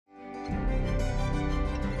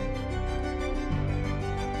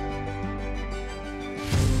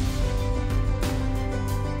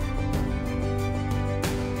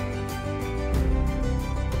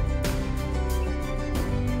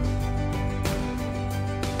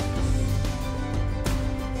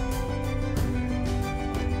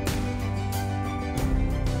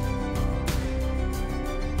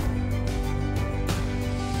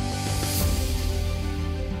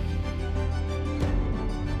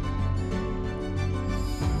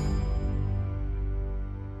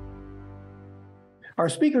Our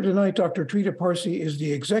speaker tonight, Dr. Trita Parsi, is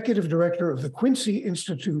the executive director of the Quincy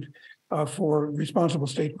Institute for Responsible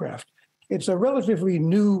Statecraft. It's a relatively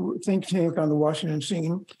new think tank on the Washington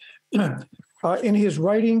scene. In his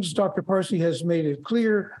writings, Dr. Parsi has made it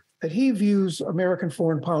clear that he views American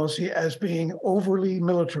foreign policy as being overly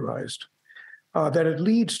militarized, that it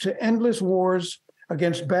leads to endless wars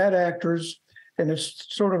against bad actors, and it's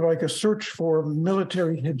sort of like a search for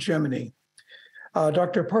military hegemony.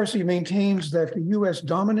 Dr. Parsi maintains that the U.S.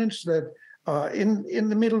 dominance that in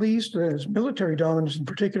the Middle East, military dominance in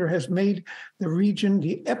particular, has made the region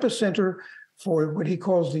the epicenter for what he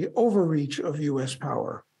calls the overreach of U.S.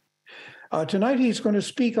 power. Tonight, he's going to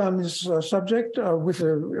speak on this subject with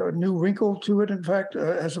a new wrinkle to it, in fact,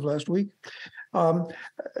 as of last week.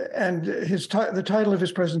 And the title of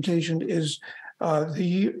his presentation is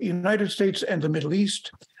The United States and the Middle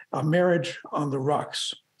East, a Marriage on the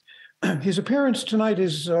Rocks. His appearance tonight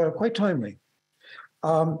is quite timely.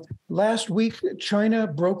 Last week, China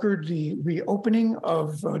brokered the reopening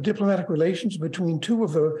of diplomatic relations between two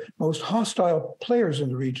of the most hostile players in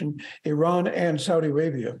the region, Iran and Saudi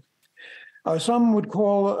Arabia. Some would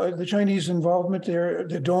call the Chinese involvement there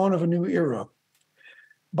the dawn of a new era.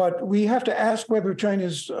 But we have to ask whether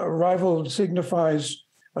China's arrival signifies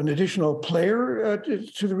an additional player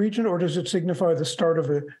to the region, or does it signify the start of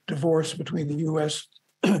a divorce between the U.S.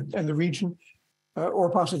 and the region, or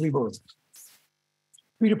possibly both.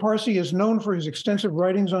 Trita Parsi is known for his extensive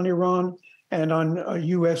writings on Iran and on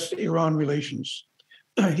U.S.-Iran relations.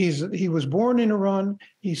 He was born in Iran.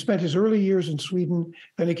 He spent his early years in Sweden.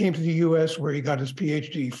 Then he came to the U.S., where he got his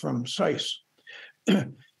PhD from SAIS.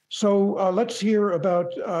 So let's hear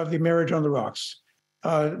about the marriage on the rocks.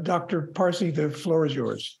 Dr. Parsi, the floor is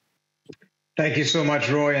yours. Thank you so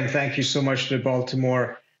much, Roy, and thank you so much to the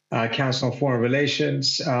Baltimore Council on Foreign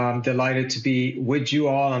Relations. I'm delighted to be with you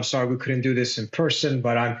all. I'm sorry we couldn't do this in person,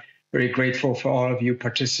 but I'm very grateful for all of you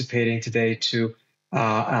participating today to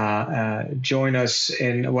join us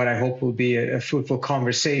in what I hope will be a fruitful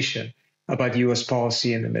conversation about U.S.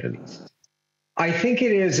 policy in the Middle East. I think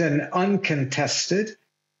it is an uncontested,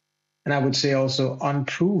 and I would say also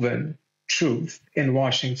unproven, truth in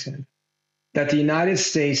Washington that the United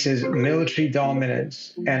States' military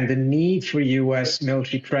dominance and the need for U.S.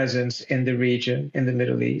 military presence in the region, in the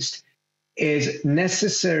Middle East, is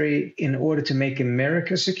necessary in order to make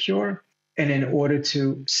America secure and in order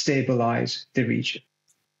to stabilize the region.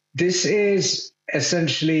 This is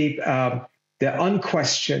essentially the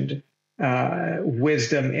unquestioned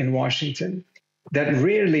wisdom in Washington that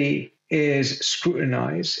rarely is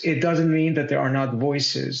scrutinized. It doesn't mean that there are not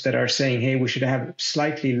voices that are saying, hey, we should have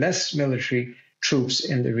slightly less military troops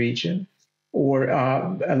in the region, or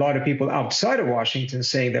a lot of people outside of Washington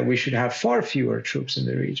saying that we should have far fewer troops in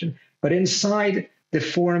the region. But inside the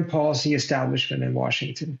foreign policy establishment in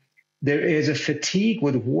Washington, there is a fatigue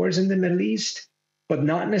with wars in the Middle East, but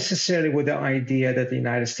not necessarily with the idea that the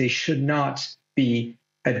United States should not be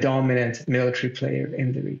a dominant military player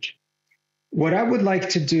in the region. What I would like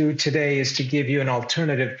to do today is to give you an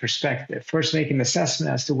alternative perspective. First, make an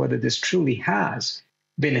assessment as to whether this truly has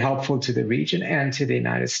been helpful to the region and to the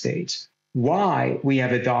United States, why we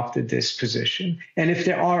have adopted this position, and if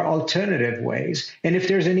there are alternative ways, and if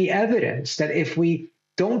there's any evidence that if we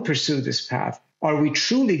don't pursue this path, are we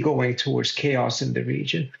truly going towards chaos in the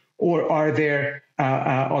region, or are there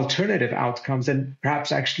alternative outcomes that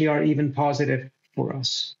perhaps actually are even positive for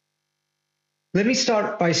us? Let me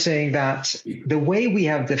start by saying that the way we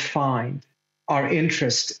have defined our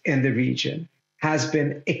interest in the region has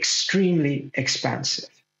been extremely expansive.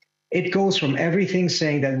 It goes from everything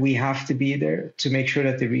saying that we have to be there to make sure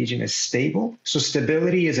that the region is stable. So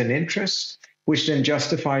stability is an interest, which then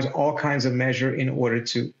justifies all kinds of measure in order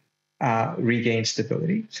to regain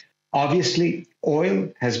stability. Obviously, oil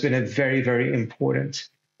has been a very, very important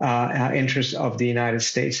interest of the United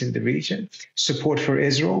States in the region. Support for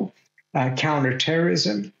Israel,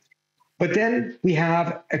 counterterrorism. But then we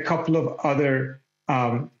have a couple of other,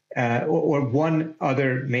 or one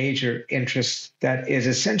other major interest that is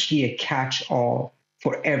essentially a catch-all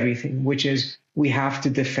for everything, which is we have to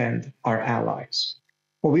defend our allies.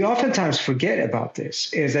 What we oftentimes forget about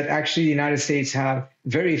this is that actually the United States have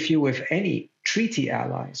very few, if any, treaty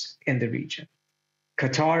allies in the region.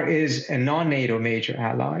 Qatar is a non-NATO major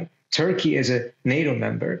ally. Turkey is a NATO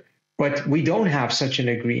member, but we don't have such an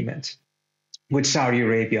agreement with Saudi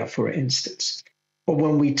Arabia, for instance. But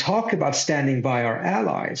when we talk about standing by our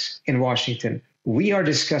allies in Washington, we are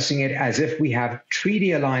discussing it as if we have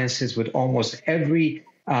treaty alliances with almost every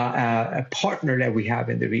partner that we have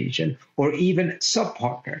in the region, or even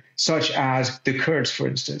sub-partner, such as the Kurds, for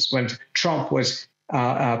instance. When Trump was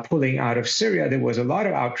pulling out of Syria, there was a lot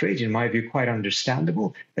of outrage, in my view, quite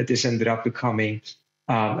understandable, that this ended up becoming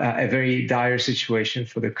a very dire situation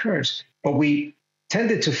for the Kurds. But we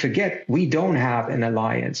tended to forget we don't have an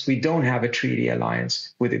alliance. We don't have a treaty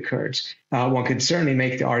alliance with the Kurds. One could certainly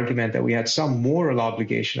make the argument that we had some moral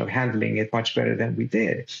obligation of handling it much better than we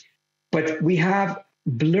did. But we have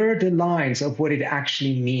blurred the lines of what it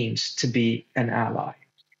actually means to be an ally.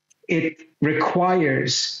 It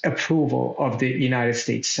requires approval of the United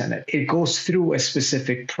States Senate. It goes through a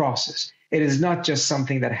specific process. It is not just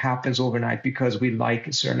something that happens overnight because we like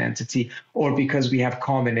a certain entity or because we have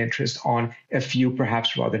common interest on a few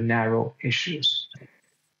perhaps rather narrow issues.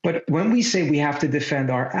 But when we say we have to defend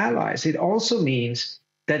our allies, it also means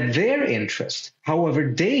that their interest,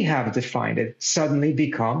 however they have defined it, suddenly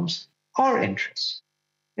becomes our interest.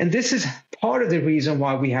 And this is part of the reason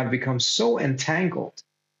why we have become so entangled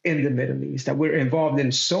in the Middle East, that we're involved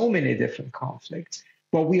in so many different conflicts.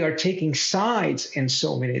 Well, we are taking sides in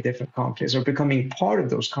so many different conflicts or becoming part of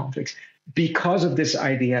those conflicts because of this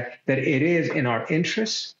idea that it is in our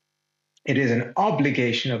interests, it is an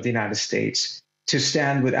obligation of the United States to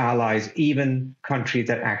stand with allies, even countries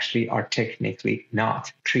that actually are technically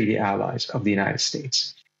not treaty allies of the United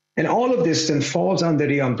States. And all of this then falls under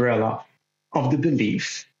the umbrella of the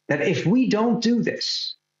belief that if we don't do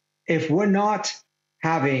this, if we're not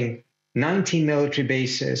having 19 military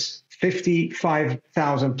bases,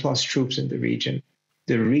 55,000 plus troops in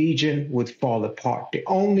the region would fall apart. The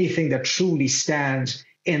only thing that truly stands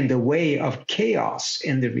in the way of chaos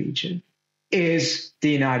in the region is the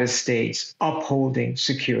United States upholding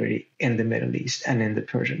security in the Middle East and in the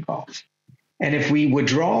Persian Gulf. And if we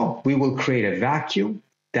withdraw, we will create a vacuum.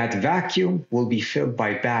 That vacuum will be filled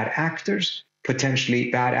by bad actors, potentially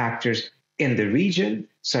bad actors in the region,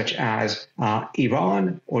 such as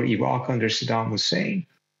Iran or Iraq under Saddam Hussein,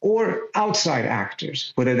 or outside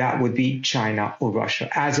actors, whether that would be China or Russia.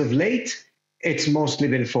 As of late, it's mostly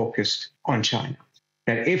been focused on China.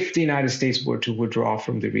 That if the United States were to withdraw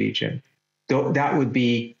from the region, that would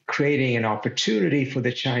be creating an opportunity for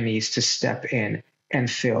the Chinese to step in and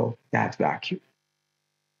fill that vacuum.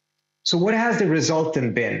 So what has the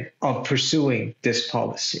resultant been of pursuing this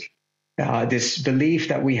policy? This belief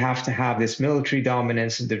that we have to have this military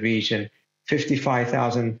dominance in the region,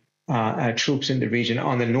 55,000 troops in the region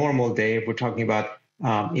on a normal day, if we're talking about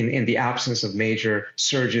in the absence of major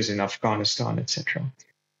surges in Afghanistan, etc.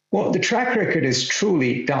 Well, the track record is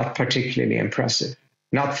truly not particularly impressive,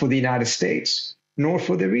 not for the United States, nor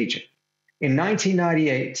for the region. In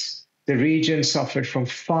 1998, the region suffered from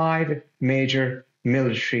 5 major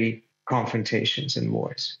military confrontations and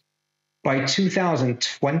wars. By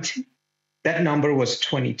 2020, that number was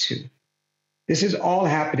 22. This is all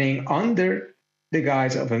happening under the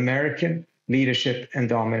guise of American leadership and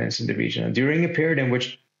dominance in the region, and during a period in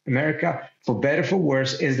which America, for better for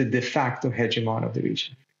worse, is the de facto hegemon of the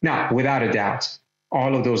region. Now, without a doubt,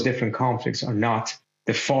 all of those different conflicts are not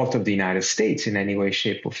the fault of the United States in any way,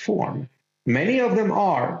 shape, or form. Many of them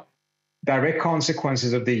are direct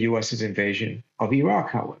consequences of the US's invasion of Iraq,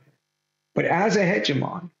 however. But as a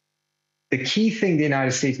hegemon, the key thing the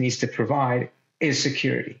United States needs to provide is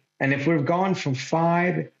security. And if we've gone from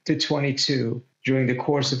 5 to 22 during the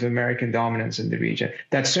course of American dominance in the region,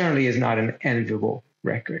 that certainly is not an enviable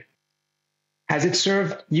record. Has it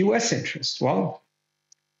served US interests? Well,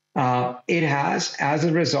 it has. As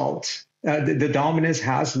a result, the dominance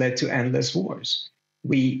has led to endless wars.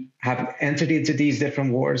 We have entered into these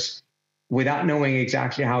different wars without knowing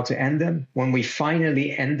exactly how to end them. When we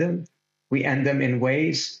finally end them, we end them in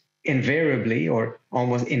ways invariably or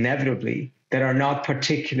almost inevitably that are not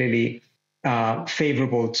particularly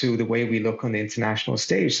favorable to the way we look on the international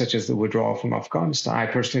stage, such as the withdrawal from Afghanistan. I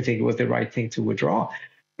personally think it was the right thing to withdraw.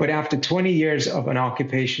 But after 20 years of an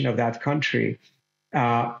occupation of that country,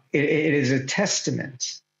 it is a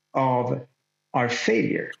testament of our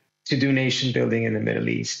failure to do nation building in the Middle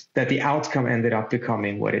East that the outcome ended up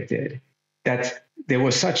becoming what it did. That there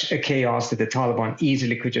was such a chaos that the Taliban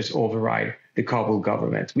easily could just override the Kabul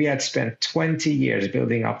government. We had spent 20 years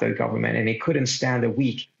building up that government, and it couldn't stand a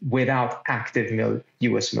week without active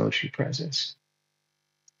US military presence.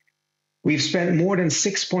 We've spent more than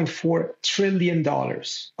 $6.4 trillion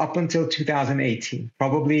up until 2018,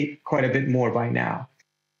 probably quite a bit more by now,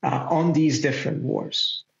 on these different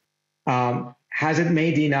wars. Has it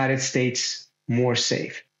made the United States more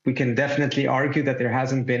safe? We can definitely argue that there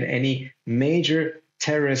hasn't been any major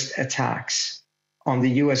terrorist attacks on the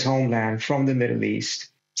US homeland from the Middle East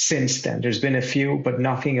since then. There's been a few, but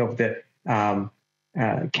nothing of the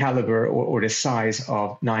caliber or the size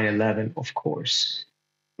of 9/11, of course.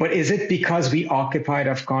 But is it because we occupied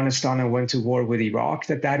Afghanistan and went to war with Iraq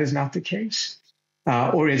that that is not the case?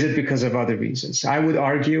 Or is it because of other reasons? I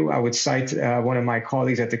would cite one of my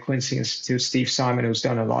colleagues at the Quincy Institute, Steve Simon, who's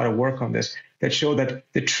done a lot of work on this, that show that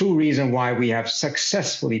the true reason why we have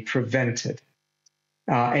successfully prevented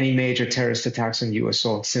any major terrorist attacks on U.S.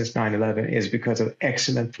 soil since 9/11 is because of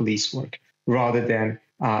excellent police work, rather than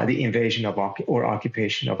the invasion of or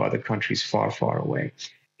occupation of other countries far, far away.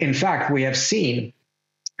 In fact, we have seen,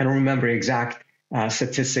 I don't remember exact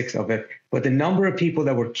statistics of it, but the number of people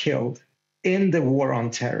that were killed in the war on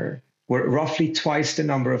terror were roughly twice the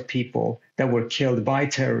number of people that were killed by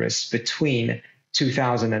terrorists between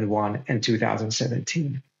 2001 and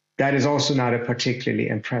 2017. That is also not a particularly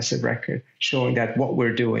impressive record, showing that what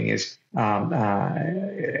we're doing is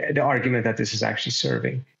the argument that this is actually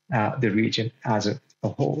serving the region as a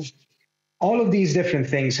whole. All of these different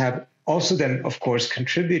things have also then, of course,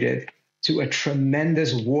 contributed to a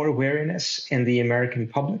tremendous war weariness in the American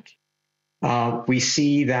public. We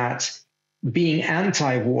see that being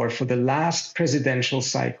anti-war for the last presidential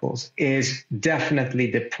cycles is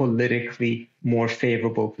definitely the politically more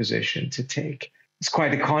favorable position to take. It's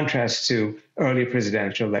quite a contrast to earlier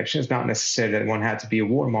presidential elections, not necessarily that one had to be a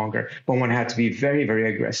warmonger, but one had to be very,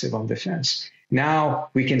 very aggressive on defense. Now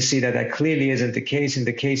we can see that that clearly isn't the case. In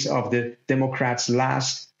the case of the Democrats'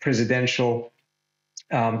 last presidential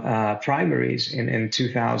primaries in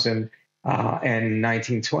 2000 and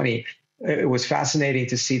 1920, it was fascinating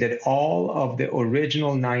to see that all of the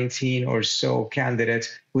original 19 or so candidates,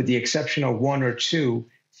 with the exception of one or two,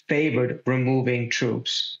 favored removing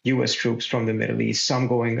troops, U.S. troops from the Middle East, some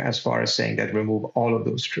going as far as saying that remove all of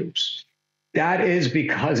those troops. That is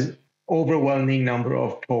because overwhelming number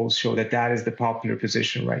of polls show that that is the popular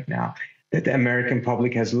position right now, that the American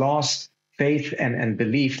public has lost faith and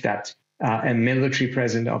belief that a military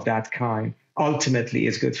president of that kind ultimately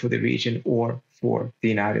is good for the region or for the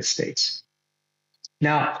United States.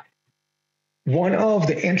 Now, one of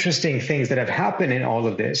the interesting things that have happened in all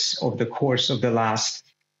of this over the course of the last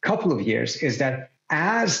couple of years is that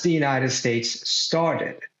as the United States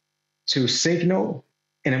started to signal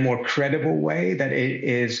in a more credible way that it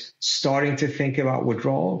is starting to think about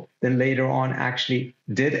withdrawal, then later on actually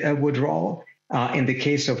did a withdrawal. In the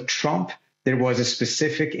case of Trump, there was a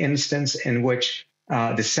specific instance in which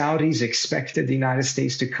the Saudis expected the United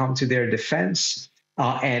States to come to their defense,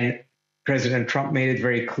 and President Trump made it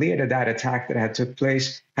very clear that that attack that had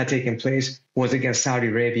taken place was against Saudi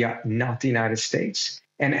Arabia, not the United States.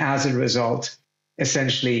 And as a result,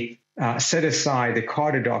 essentially set aside the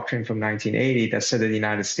Carter Doctrine from 1980 that said that the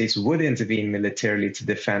United States would intervene militarily to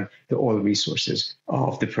defend the oil resources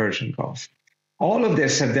of the Persian Gulf. All of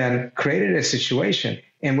this have then created a situation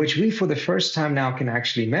in which we, for the first time now, can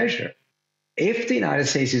actually measure if the United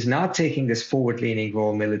States is not taking this forward-leaning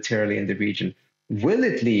role militarily in the region, will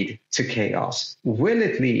it lead to chaos? Will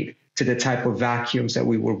it lead to the type of vacuums that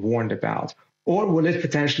we were warned about? Or will it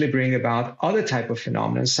potentially bring about other type of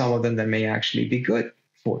phenomena, some of them that may actually be good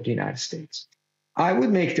for the United States? I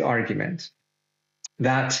would make the argument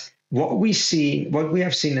that what we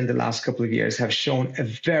have seen in the last couple of years have shown a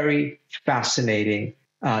very fascinating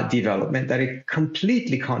development, that it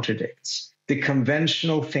completely contradicts the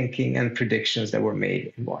conventional thinking and predictions that were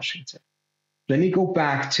made in Washington. Let me go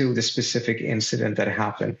back to the specific incident that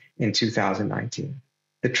happened in 2019.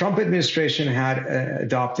 The Trump administration had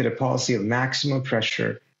adopted a policy of maximum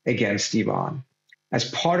pressure against Iran.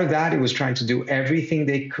 As part of that, it was trying to do everything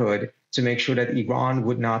they could to make sure that Iran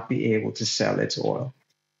would not be able to sell its oil.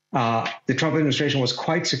 The Trump administration was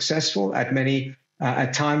quite successful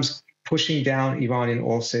at times pushing down Iranian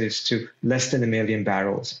oil sales to less than 1 million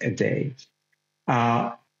barrels a day.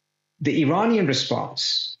 The Iranian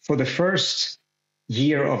response for the first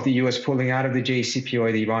year of the U.S. pulling out of the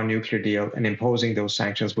JCPOA, the Iran nuclear deal, and imposing those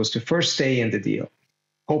sanctions was to first stay in the deal,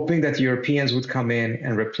 hoping that the Europeans would come in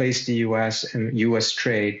and replace the U.S. and U.S.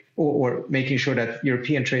 trade, or making sure that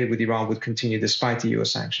European trade with Iran would continue despite the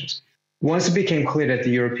U.S. sanctions. Once it became clear that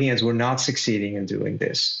the Europeans were not succeeding in doing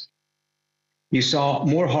this, you saw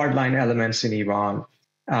more hardline elements in Iran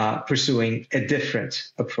pursuing a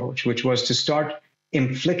different approach, which was to start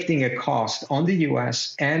inflicting a cost on the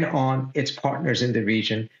U.S. and on its partners in the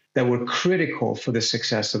region that were critical for the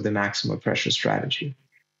success of the maximum pressure strategy.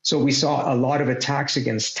 So we saw a lot of attacks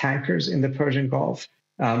against tankers in the Persian Gulf,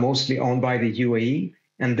 mostly owned by the UAE.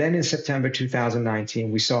 And then in September 2019,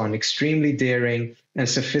 we saw an extremely daring and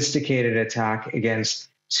sophisticated attack against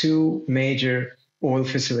two major oil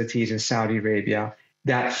facilities in Saudi Arabia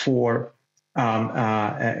that for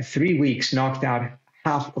 3 weeks knocked out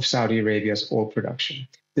half of Saudi Arabia's oil production.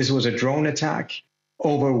 This was a drone attack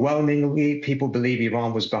Overwhelmingly, people believe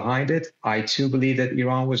Iran was behind it. I too believe that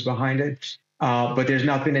Iran was behind it. But there's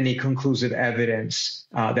not been any conclusive evidence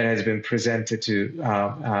that has been presented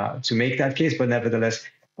to make that case. But nevertheless,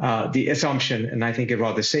 the assumption, and I think a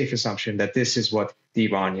rather safe assumption, that this is what the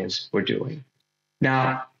Iranians were doing.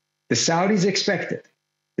 Now, the Saudis expected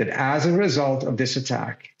that as a result of this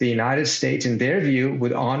attack, the United States, in their view,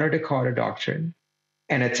 would honor the Carter Doctrine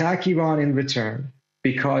and attack Iran in return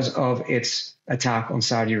because of its attack on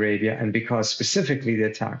Saudi Arabia and because specifically the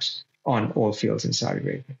attacks on oil fields in Saudi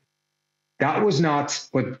Arabia. That was not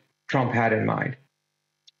what Trump had in mind.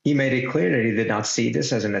 He made it clear that he did not see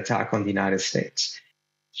this as an attack on the United States.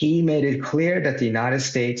 He made it clear that the United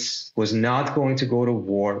States was not going to go to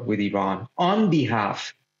war with Iran on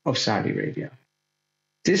behalf of Saudi Arabia.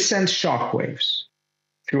 This sent shockwaves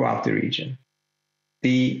throughout the region.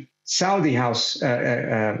 The Saudi House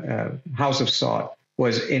of Saud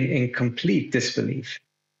was in complete disbelief,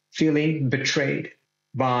 feeling betrayed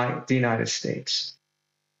by the United States.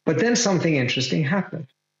 But then something interesting happened.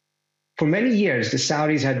 For many years, the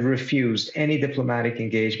Saudis had refused any diplomatic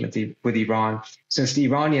engagement with Iran since the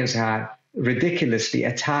Iranians had ridiculously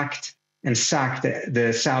attacked and sacked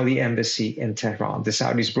the Saudi embassy in Tehran. The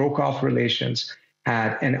Saudis broke off relations,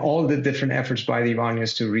 and all the different efforts by the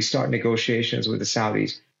Iranians to restart negotiations with the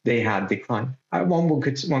Saudis, they had declined. One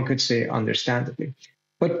could say understandably.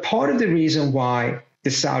 But part of the reason why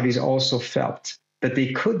the Saudis also felt that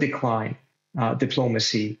they could decline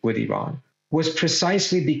diplomacy with Iran was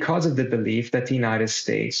precisely because of the belief that the United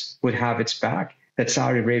States would have its back, that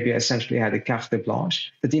Saudi Arabia essentially had a carte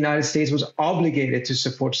blanche, that the United States was obligated to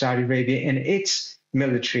support Saudi Arabia in its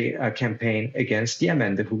military campaign against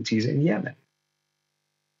Yemen, the Houthis in Yemen.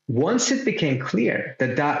 Once it became clear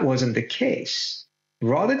that that wasn't the case,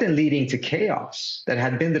 rather than leading to chaos that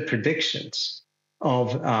had been the predictions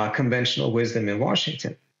of conventional wisdom in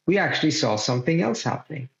Washington, we actually saw something else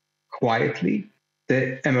happening. Quietly,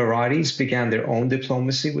 the Emiratis began their own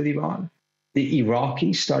diplomacy with Iran. The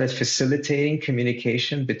Iraqis started facilitating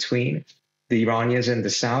communication between the Iranians and the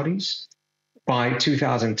Saudis. By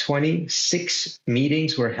 2020, 6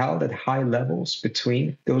 meetings were held at high levels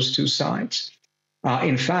between those two sides.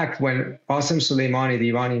 In fact, when Qasem Soleimani, the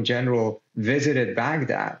Iranian general, visited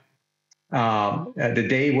Baghdad, the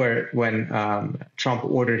day when Trump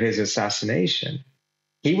ordered his assassination,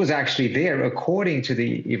 he was actually there, according to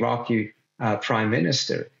the Iraqi prime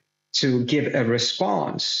minister, to give a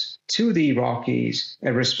response to the Iraqis,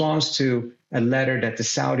 a response to a letter that the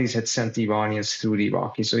Saudis had sent the Iranians through the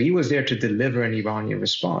Iraqis. So he was there to deliver an Iranian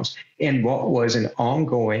response in what was an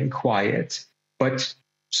ongoing, quiet, but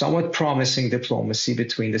somewhat promising diplomacy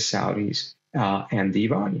between the Saudis and the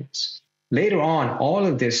Iranians. Later on, all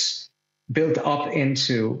of this built up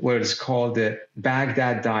into what is called the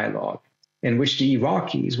Baghdad Dialogue, in which the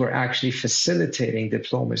Iraqis were actually facilitating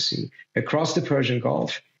diplomacy across the Persian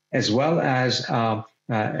Gulf, as well as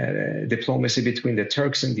diplomacy between the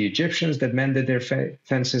Turks and the Egyptians that mended their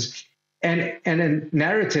fences, and a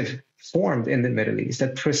narrative formed in the Middle East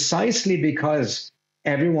that precisely because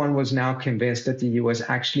everyone was now convinced that the US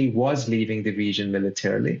actually was leaving the region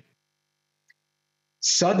militarily,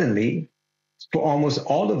 suddenly, for almost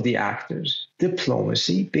all of the actors,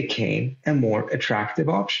 diplomacy became a more attractive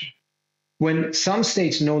option. When some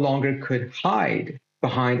states no longer could hide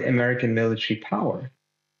behind American military power,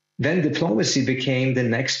 then diplomacy became the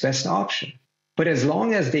next best option. But as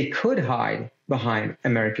long as they could hide behind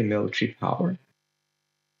American military power,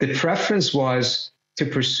 the preference was to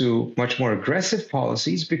pursue much more aggressive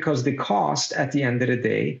policies because the cost at the end of the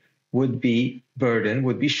day would be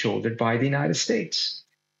shouldered by the United States.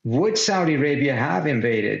 Would Saudi Arabia have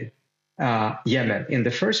invaded Yemen in the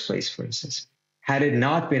first place, for instance, had it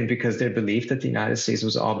not been because their belief that the United States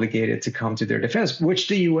was obligated to come to their defense, which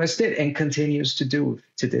the US did and continues to do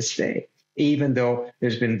to this day, even though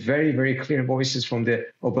there's been very, very clear voices from the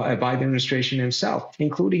Biden administration himself,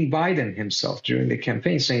 including Biden himself during the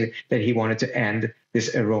campaign, saying that he wanted to end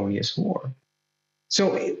this erroneous war.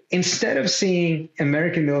 So instead of seeing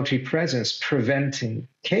American military presence preventing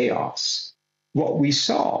chaos, what we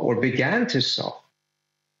saw or began to saw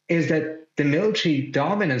is that the military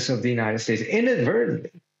dominance of the United States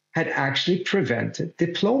inadvertently had actually prevented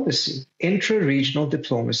diplomacy, intra-regional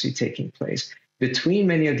diplomacy taking place between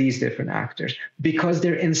many of these different actors because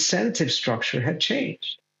their incentive structure had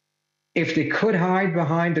changed. If they could hide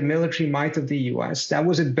behind the military might of the US, that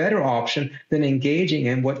was a better option than engaging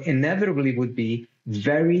in what inevitably would be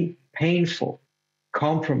very painful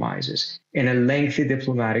compromises in a lengthy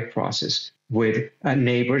diplomatic process with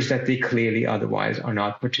neighbors that they clearly otherwise are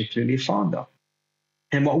not particularly fond of.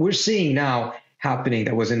 And what we're seeing now happening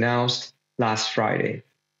that was announced last Friday,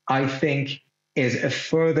 I think is a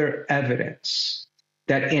further evidence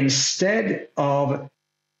that instead of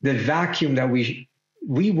the vacuum that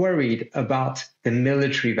we worried about, the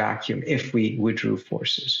military vacuum if we withdrew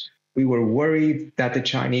forces. We were worried that the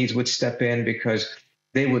Chinese would step in because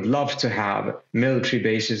they would love to have military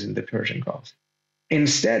bases in the Persian Gulf.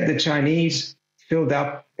 Instead, the Chinese filled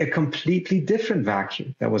up a completely different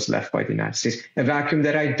vacuum that was left by the United States, a vacuum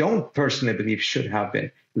that I don't personally believe should have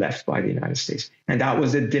been left by the United States. And that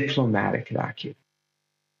was a diplomatic vacuum.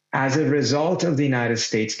 As a result of the United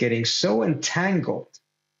States getting so entangled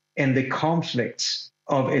in the conflicts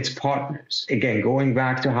of its partners, again, going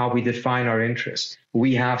back to how we define our interests,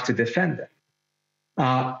 we have to defend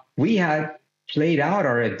them. We had played out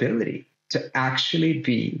our ability to actually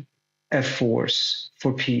be a force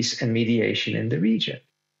for peace and mediation in the region.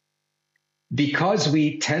 Because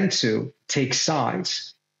we tend to take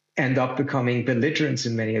sides, end up becoming belligerents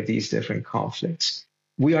in many of these different conflicts,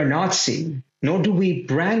 we are not seen, nor do we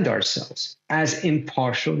brand ourselves as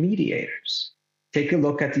impartial mediators. Take a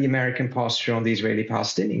look at the American posture on the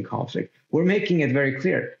Israeli-Palestinian conflict. We're making it very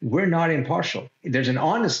clear. We're not impartial. There's an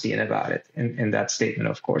honesty about it in that statement,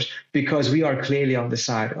 of course, because we are clearly on the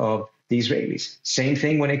side of the Israelis. Same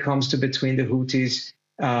thing when it comes to between the Houthis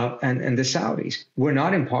and the Saudis. We're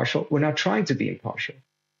not impartial. We're not trying to be impartial.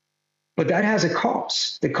 But that has a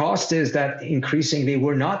cost. The cost is that increasingly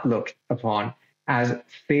we're not looked upon as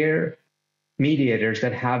fair mediators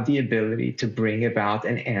that have the ability to bring about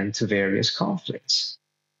an end to various conflicts.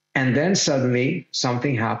 And then suddenly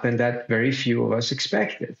something happened that very few of us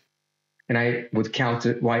expected. And I would count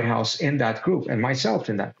the White House in that group and myself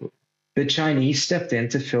in that group. The Chinese stepped in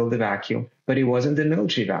to fill the vacuum, but it wasn't a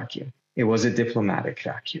military vacuum. It was a diplomatic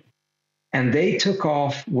vacuum. And they took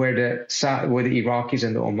off where the Iraqis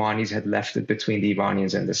and the Omanis had left it between the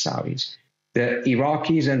Iranians and the Saudis. The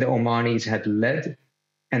Iraqis and the Omanis had led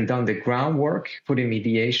and done the groundwork for the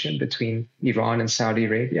mediation between Iran and Saudi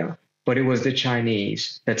Arabia, but it was the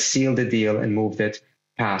Chinese that sealed the deal and moved it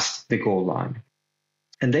past the goal line.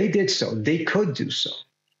 And they did so. They could do so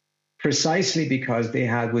precisely because they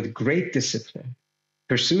had, with great discipline,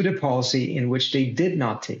 pursued a policy in which they did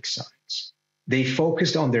not take sides. They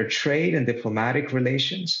focused on their trade and diplomatic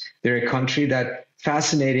relations. They're a country that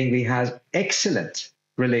fascinatingly has excellent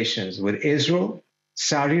relations with Israel,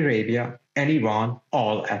 Saudi Arabia, and Iran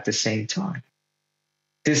all at the same time.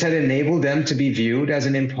 This had enabled them to be viewed as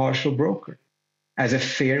an impartial broker, as a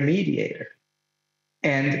fair mediator.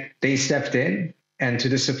 And they stepped in, and to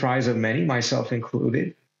the surprise of many, myself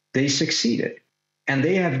included, they succeeded. And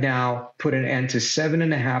they have now put an end to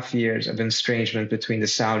 7.5 years of estrangement between the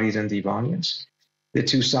Saudis and the Iranians. The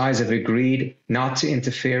two sides have agreed not to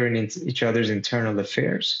interfere in each other's internal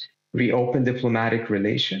affairs, reopen diplomatic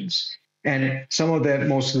relations. And some of the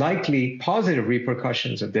most likely positive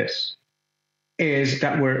repercussions of this is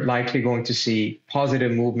that we're likely going to see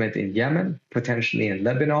positive movement in Yemen, potentially in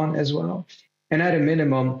Lebanon as well, and at a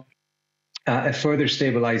minimum, a further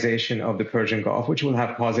stabilization of the Persian Gulf, which will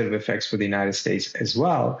have positive effects for the United States as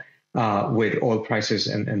well, with oil prices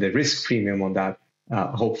and the risk premium on that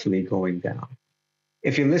hopefully going down.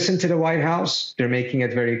 If you listen to the White House, they're making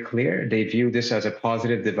it very clear. They view this as a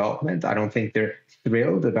positive development. I don't think they're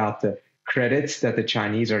thrilled about the credits that the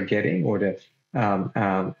Chinese are getting or the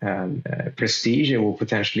prestige it will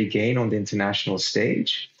potentially gain on the international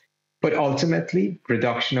stage. But ultimately,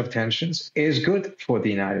 reduction of tensions is good for the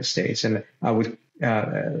United States. And I would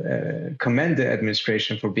commend the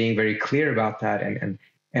administration for being very clear about that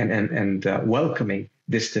and welcoming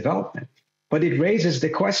this development. But it raises the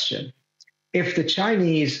question, if the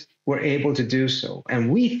Chinese were able to do so,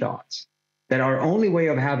 and we thought that our only way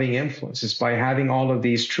of having influence is by having all of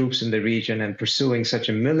these troops in the region and pursuing such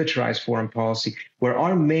a militarized foreign policy, where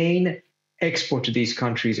our main export to these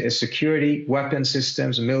countries is security, weapon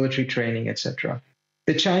systems, military training, etc.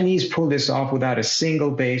 The Chinese pulled this off without a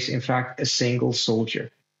single base, in fact, a single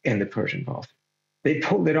soldier in the Persian Gulf. They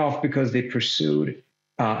pulled it off because they pursued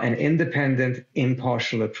an independent,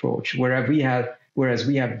 impartial approach, whereas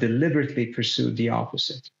we have deliberately pursued the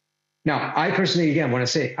opposite. Now, I personally, again, want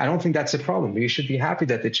to say, I don't think that's a problem. We should be happy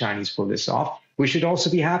that the Chinese pull this off. We should also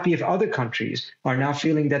be happy if other countries are now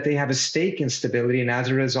feeling that they have a stake in stability and as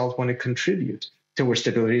a result want to contribute towards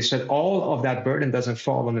stability so that all of that burden doesn't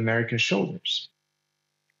fall on American shoulders.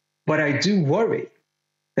 But I do worry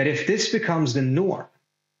that if this becomes the norm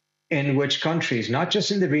in which countries, not just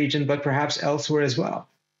in the region, but perhaps elsewhere as well,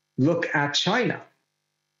 look at China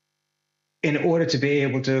in order to be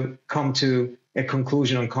able to come to a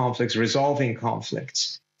conclusion on conflicts, resolving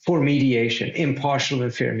conflicts for mediation, impartial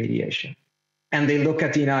and fair mediation. And they look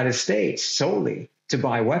at the United States solely to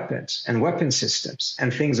buy weapons and weapon systems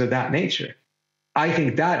and things of that nature. I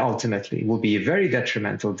think that ultimately will be a very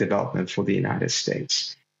detrimental development for the United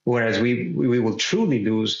States, whereas we will truly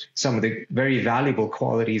lose some of the very valuable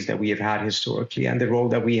qualities that we have had historically and the role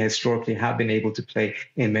that we historically have been able to play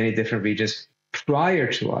in many different regions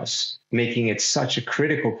prior to us making it such a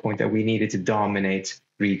critical point that we needed to dominate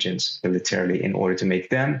regions militarily in order to make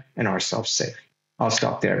them and ourselves safe. I'll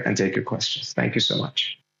stop there and take your questions. Thank you so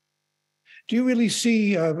much. Do you really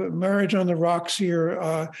see marriage on the rocks here?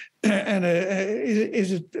 And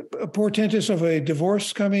is it a portentous of a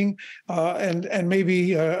divorce coming and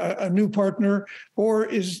maybe a new partner? Or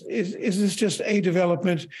is this just a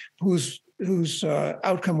development whose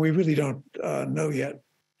outcome we really don't know yet?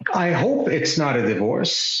 I hope it's not a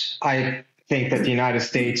divorce. I think that the United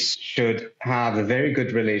States should have a very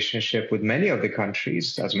good relationship with many of the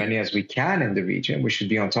countries, as many as we can in the region. We should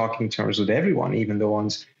be on talking terms with everyone, even the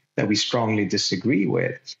ones that we strongly disagree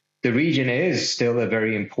with. The region is still a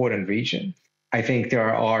very important region. I think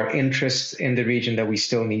there are interests in the region that we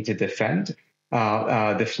still need to defend.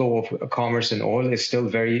 The flow of commerce and oil is still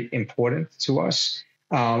very important to us.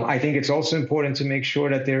 I think it's also important to make sure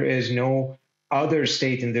that there is no other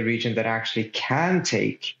state in the region that actually can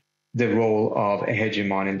take the role of a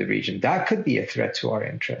hegemon in the region. That could be a threat to our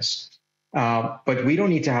interests. But we don't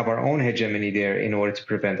need to have our own hegemony there in order to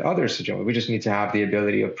prevent others' hegemony. We just need to have the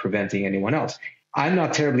ability of preventing anyone else. I'm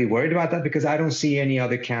not terribly worried about that because I don't see any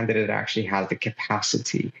other candidate that actually has the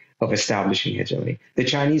capacity of establishing hegemony. The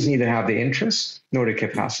Chinese neither have the interest nor the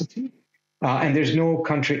capacity. And there's no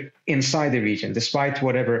country inside the region, despite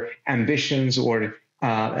whatever ambitions or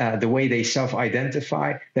the way they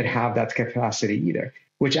self-identify, that have that capacity either,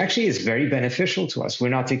 which actually is very beneficial to us. We're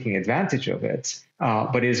not taking advantage of it,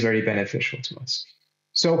 but it is very beneficial to us.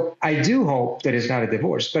 So I do hope that it's not a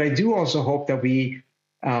divorce, but I do also hope that we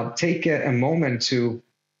take a moment to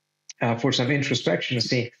for some introspection to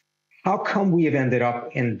see how come we have ended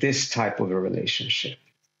up in this type of a relationship?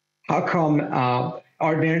 How come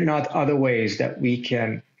are there not other ways that we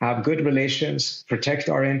can have good relations, protect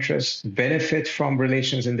our interests, benefit from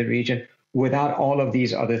relations in the region without all of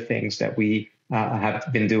these other things that we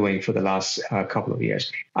have been doing for the last couple of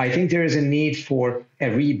years? I think there is a need for a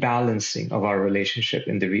rebalancing of our relationship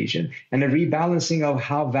in the region and a rebalancing of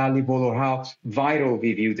how valuable or how vital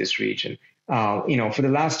we view this region. For the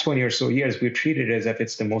last 20 or so years, we've treated it as if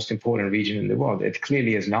it's the most important region in the world. It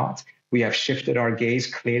clearly is not. We have shifted our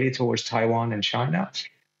gaze clearly towards Taiwan and China.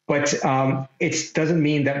 But it doesn't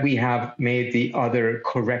mean that we have made the other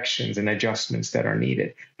corrections and adjustments that are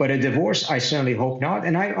needed. But a divorce, I certainly hope not.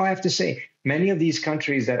 And I have to say, many of these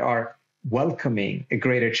countries that are welcoming a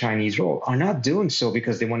greater Chinese role are not doing so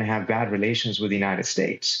because they want to have bad relations with the United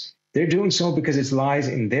States. They're doing so because it lies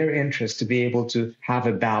in their interest to be able to have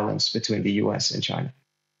a balance between the U.S. and China.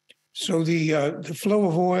 So the flow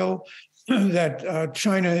of oil that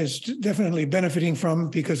China is definitely benefiting from,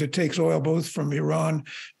 because it takes oil both from Iran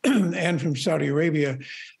and from Saudi Arabia,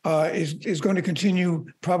 is going to continue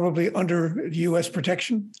probably under U.S.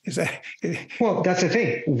 protection? Is that? Well, that's the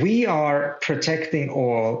thing. We are protecting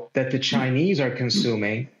oil that the Chinese are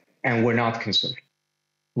consuming and we're not consuming.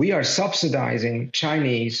 We are subsidizing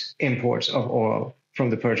Chinese imports of oil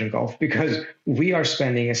from the Persian Gulf because we are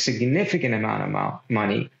spending a significant amount of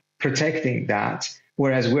money protecting that,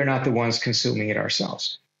 whereas we're not the ones consuming it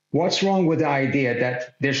ourselves. What's wrong with the idea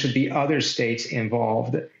that there should be other states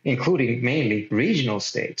involved, including mainly regional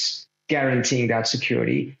states, guaranteeing that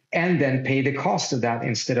security and then pay the cost of that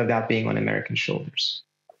instead of that being on American shoulders?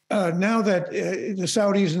 Now that the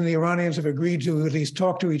Saudis and the Iranians have agreed to at least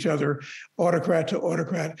talk to each other, autocrat to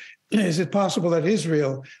autocrat, is it possible that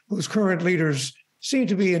Israel, whose current leaders seem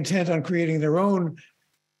to be intent on creating their own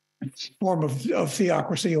form of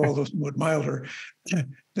theocracy, although somewhat milder,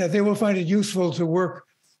 that they will find it useful to work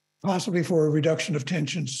possibly for a reduction of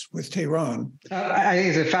tensions with Tehran? I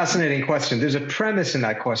think it's a fascinating question. There's a premise in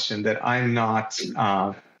that question that I'm not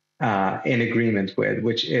in agreement with,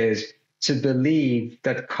 which is to believe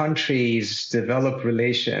that countries develop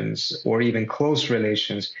relations or even close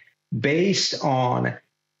relations based on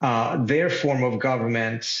their form of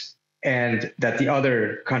government and that the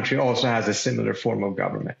other country also has a similar form of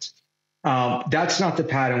government. That's not the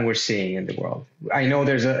pattern we're seeing in the world. I know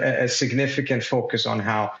there's a significant focus on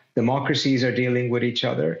how democracies are dealing with each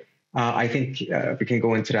other. I think we can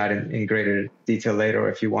go into that in greater detail later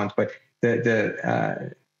if you want, but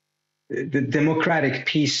the democratic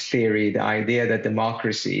peace theory, the idea that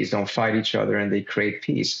democracies don't fight each other and they create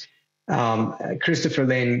peace. Christopher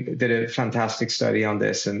Lane did a fantastic study on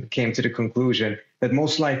this and came to the conclusion that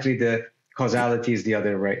most likely the causality is the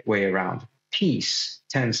other way around. Peace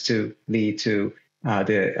tends to lead to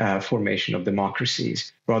the formation of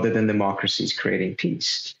democracies rather than democracies creating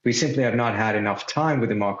peace. We simply have not had enough time with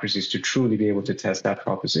democracies to truly be able to test that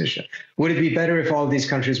proposition. Would it be better if all these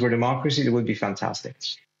countries were democracies? It would be fantastic.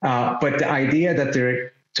 But the idea that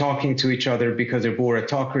they're talking to each other because they're bored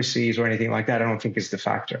autocracies or anything like that, I don't think is the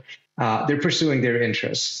factor. They're pursuing their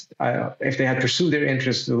interests. If they had pursued their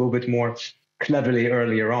interests a little bit more cleverly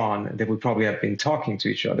earlier on, they would probably have been talking to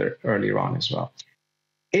each other earlier on as well.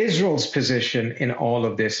 Israel's position in all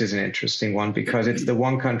of this is an interesting one because it's the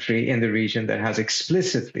one country in the region that has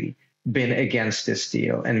explicitly been against this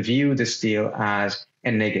deal and viewed this deal as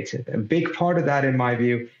a negative. A big part of that, in my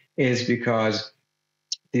view, is because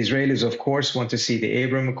the Israelis, of course, want to see the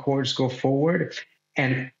Abraham Accords go forward.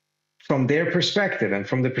 And from their perspective and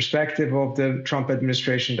from the perspective of the Trump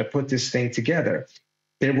administration that put this thing together,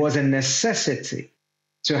 there was a necessity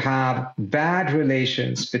to have bad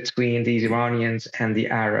relations between the Iranians and the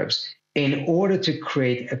Arabs in order to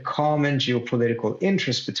create a common geopolitical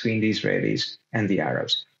interest between the Israelis and the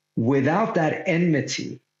Arabs. Without that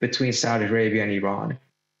enmity between Saudi Arabia and Iran,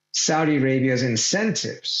 Saudi Arabia's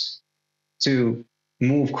incentives to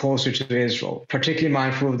move closer to Israel, particularly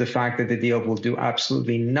mindful of the fact that the deal will do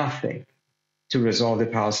absolutely nothing to resolve the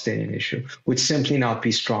Palestinian issue, would simply not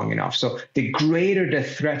be strong enough. So the greater the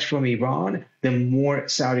threat from Iran, the more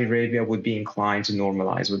Saudi Arabia would be inclined to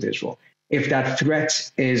normalize with Israel. If that threat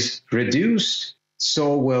is reduced,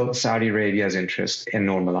 so will Saudi Arabia's interest in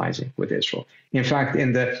normalizing with Israel. In fact,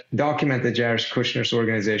 in the document that Jared Kushner's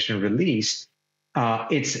organization released,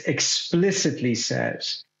 it explicitly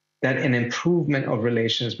says that an improvement of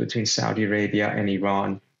relations between Saudi Arabia and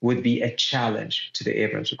Iran would be a challenge to the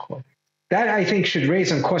Abraham Accord. That, I think, should raise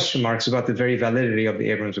some question marks about the very validity of the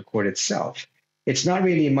Abraham Accord itself. It's not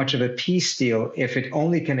really much of a peace deal if it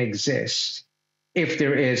only can exist if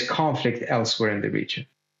there is conflict elsewhere in the region.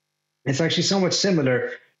 It's actually somewhat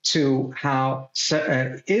similar to how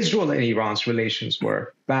Israel and Iran's relations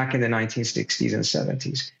were back in the 1960s and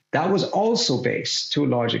 70s. That was also based, to a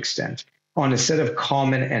large extent, on a set of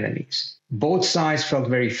common enemies. Both sides felt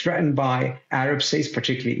very threatened by Arab states,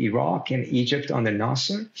 particularly Iraq and Egypt under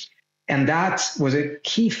Nasser. And that was a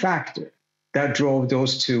key factor that drove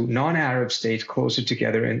those two non-Arab states closer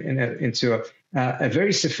together into a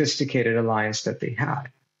very sophisticated alliance that they had.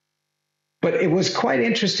 But it was quite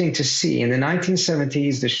interesting to see in the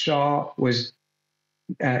 1970s, the Shah was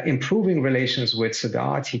improving relations with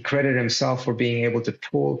Sadat. He credited himself for being able to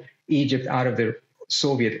pull Egypt out of the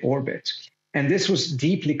Soviet orbit. And this was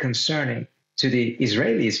deeply concerning to the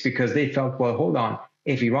Israelis because they felt, well, hold on,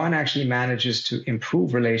 if Iran actually manages to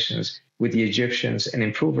improve relations with the Egyptians and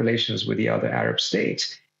improve relations with the other Arab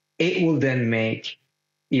states, it will then make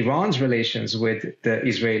Iran's relations with the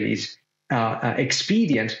Israelis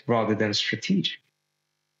expedient rather than strategic.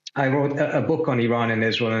 I wrote a book on Iran and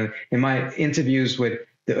Israel, and in my interviews with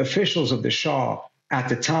the officials of the Shah at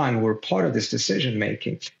the time who were part of this decision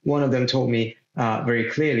making, one of them told me very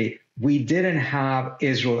clearly, we didn't have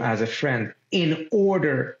Israel as a friend in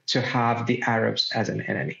order to have the Arabs as an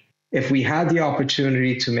enemy. If we had the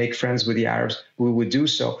opportunity to make friends with the Arabs, we would do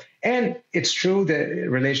so. And it's true that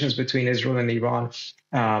relations between Israel and Iran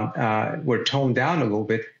were toned down a little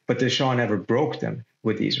bit, but the Shah never broke them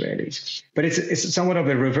with the Israelis. But it's somewhat of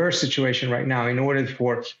a reverse situation right now. In order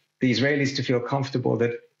for the Israelis to feel comfortable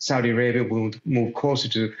that Saudi Arabia will move closer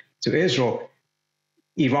to Israel,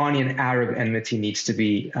 Iranian-Arab enmity needs to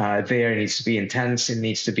be there, it needs to be intense, it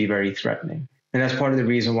needs to be very threatening. And that's part of the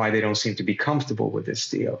reason why they don't seem to be comfortable with this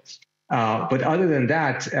deal. But other than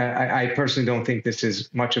that, I personally don't think this is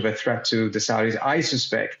much of a threat to the Saudis.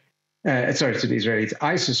 To the Israelis.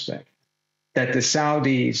 I suspect that the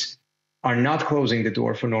Saudis are not closing the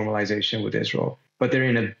door for normalization with Israel, but they're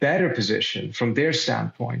in a better position from their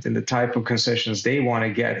standpoint and the type of concessions they want to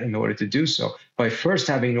get in order to do so by first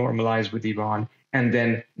having normalized with Iran and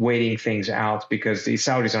then waiting things out because the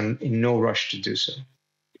Saudis are in no rush to do so.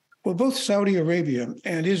 Well, both Saudi Arabia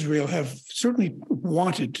and Israel have certainly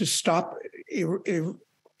wanted to stop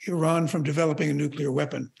Iran from developing a nuclear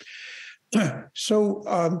weapon. So,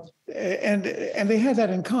 and they had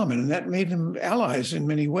that in common, and that made them allies in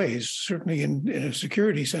many ways, certainly in a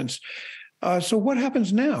security sense. So what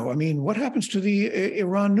happens now? I mean, what happens to the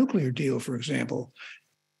Iran nuclear deal, for example?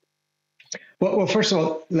 Well, first of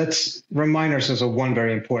all, let's remind ourselves of one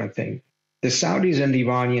very important thing. The Saudis and the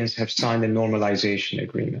Iranians have signed a normalization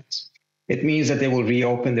agreement. It means that they will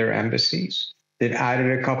reopen their embassies. They've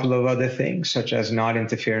added a couple of other things, such as not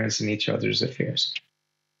interference in each other's affairs.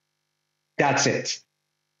 That's it.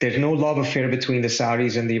 There's no love affair between the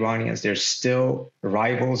Saudis and the Iranians. There's still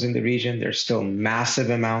rivals in the region. There's still massive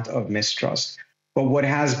amount of mistrust. But what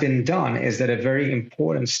has been done is that a very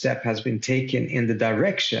important step has been taken in the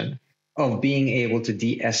direction of being able to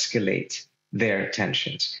de-escalate their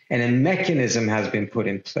tensions. And a mechanism has been put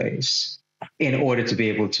in place in order to be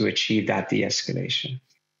able to achieve that de-escalation.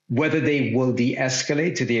 Whether they will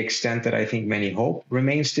de-escalate to the extent that I think many hope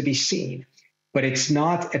remains to be seen. But it's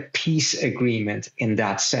not a peace agreement in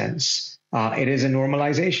that sense. It is a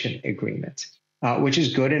normalization agreement, which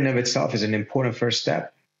is good in and of itself, is an important first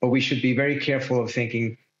step. But we should be very careful of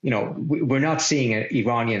thinking, we're not seeing an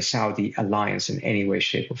Iranian-Saudi alliance in any way,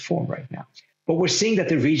 shape, or form right now. But we're seeing that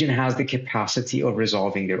the region has the capacity of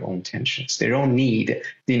resolving their own tensions. They don't need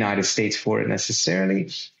the United States for it necessarily.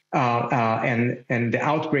 And the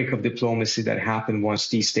outbreak of diplomacy that happened once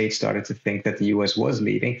these states started to think that the U.S. was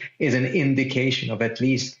leaving is an indication of at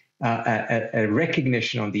least a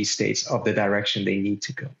recognition on these states of the direction they need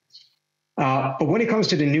to go. But when it comes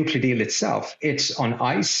to the nuclear deal itself, it's on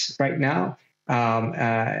ice right now.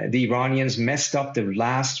 The Iranians messed up the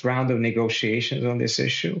last round of negotiations on this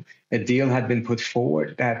issue. A deal had been put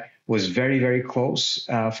forward that was very, very close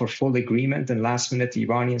for full agreement. And last minute, the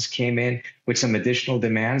Iranians came in with some additional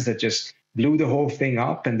demands that just blew the whole thing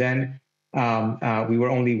up. And then we were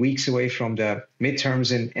only weeks away from the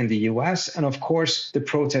midterms in the US. And of course, the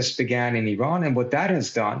protests began in Iran. And what that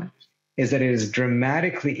has done is that it has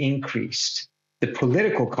dramatically increased the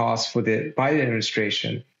political cost for the Biden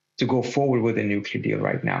administration to go forward with a nuclear deal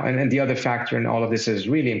right now. And the other factor in all of this is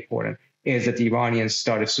really important is that the Iranians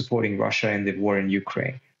started supporting Russia in the war in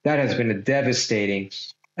Ukraine. That has been a devastating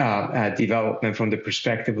development from the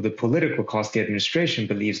perspective of the political cost the administration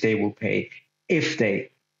believes they will pay if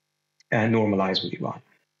they normalize with Iran.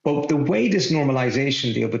 But the way this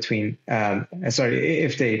normalization deal between,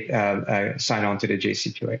 if they sign on to the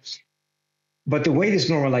JCPOA, but the way this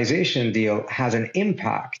normalization deal has an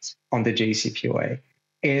impact on the JCPOA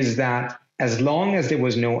is that as long as there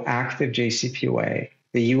was no active JCPOA,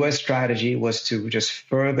 the US strategy was to just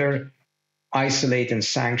further isolate and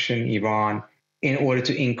sanction Iran in order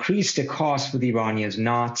to increase the cost for the Iranians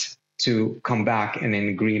not to come back in an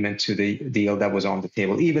agreement to the deal that was on the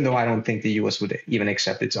table, even though I don't think the US would even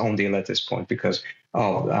accept its own deal at this point because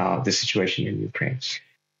of the situation in Ukraine.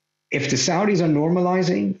 If the Saudis are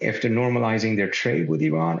normalizing, if they're normalizing their trade with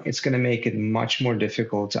Iran, it's going to make it much more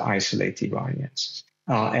difficult to isolate the Iranians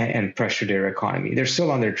and pressure their economy. They're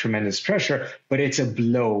still under tremendous pressure, but it's a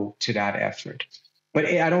blow to that effort. But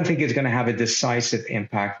I don't think it's going to have a decisive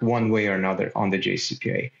impact one way or another on the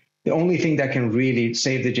JCPOA. The only thing that can really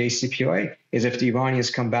save the JCPOA is if the Iranians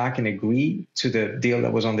come back and agree to the deal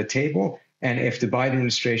that was on the table, and if the Biden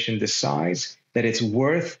administration decides that it's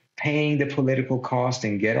worth paying the political cost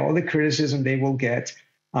and get all the criticism they will get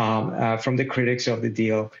from the critics of the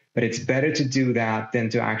deal. But it's better to do that than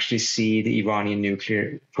to actually see the Iranian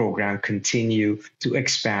nuclear program continue to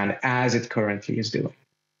expand as it currently is doing.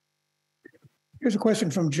 Here's a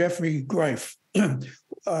question from Jeffrey Greif, and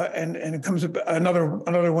it comes up another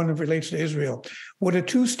one that relates to Israel. Would a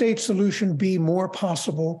two-state solution be more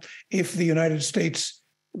possible if the United States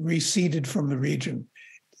receded from the region?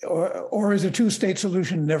 Or is a two-state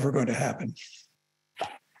solution never going to happen?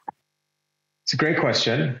 It's a great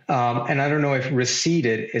question. And I don't know if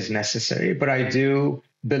receded is necessary, but I do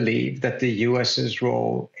believe that the US's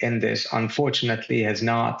role in this, unfortunately, has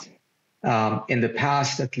not, in the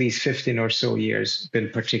past at least 15 or so years, been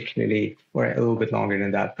particularly, or a little bit longer than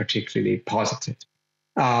that, particularly positive.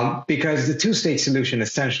 Because the two-state solution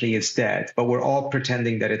essentially is dead, but we're all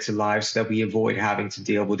pretending that it's alive so that we avoid having to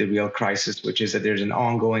deal with the real crisis, which is that there's an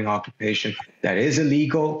ongoing occupation that is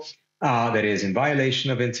illegal, that is in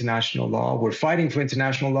violation of international law. We're fighting for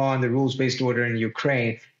international law and the rules-based order in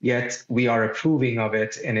Ukraine, yet we are approving of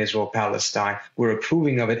it in Israel-Palestine. We're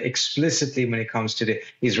approving of it explicitly when it comes to the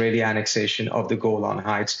Israeli annexation of the Golan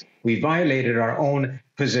Heights. We violated our own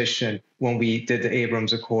position when we did the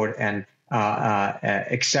Abrams Accord and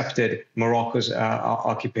accepted Morocco's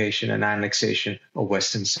occupation and annexation of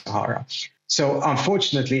Western Sahara. So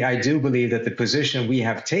unfortunately, I do believe that the position we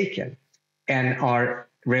have taken and our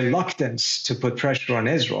reluctance to put pressure on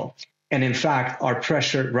Israel, and in fact, our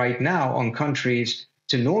pressure right now on countries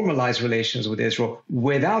to normalize relations with Israel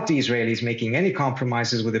without the Israelis making any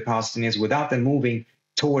compromises with the Palestinians, without them moving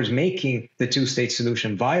towards making the two-state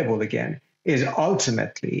solution viable again, is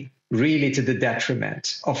ultimately really to the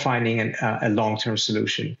detriment of finding a long-term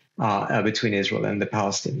solution between Israel and the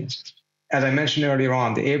Palestinians. As I mentioned earlier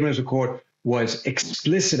on, the Abrams Accord was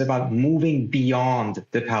explicit about moving beyond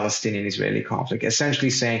the Palestinian-Israeli conflict, essentially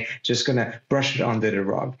saying, just going to brush it under the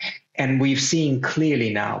rug. And we've seen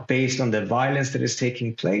clearly now, based on the violence that is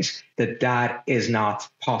taking place, that that is not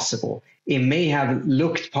possible. It may have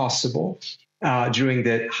looked possible during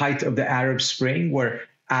the height of the Arab Spring, where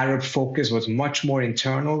Arab focus was much more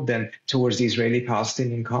internal than towards the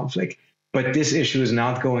Israeli-Palestinian conflict. But this issue is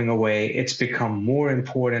not going away. It's become more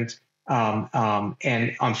important.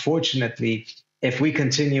 And unfortunately, if we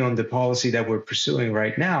continue on the policy that we're pursuing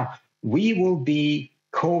right now, we will be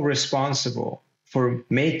co-responsible for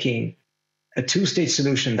making a two-state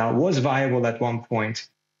solution that was viable at one point,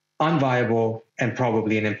 unviable, and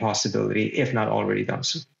probably an impossibility, if not already done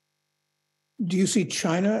so. Do you see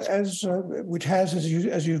China as, which has,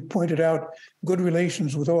 as you pointed out, good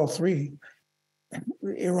relations with all three,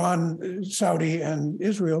 Iran, Saudi, and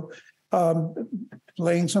Israel,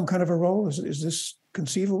 playing some kind of a role? Is this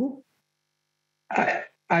conceivable?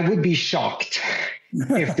 I would be shocked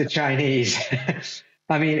if the Chinese,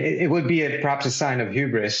 I mean, it would be perhaps a sign of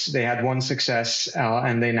hubris. They had one success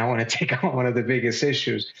and they now want to take on one of the biggest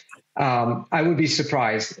issues. I would be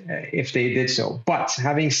surprised if they did so. But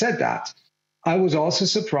having said that, I was also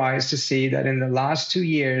surprised to see that in the last 2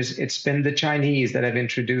 years, it's been the Chinese that have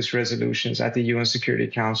introduced resolutions at the UN Security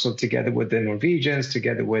Council, together with the Norwegians,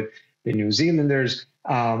 together with the New Zealanders,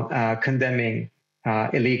 condemning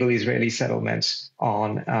illegal Israeli settlements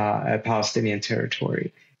on Palestinian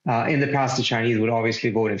territory. In the past, the Chinese would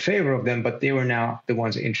obviously vote in favor of them, but they were now the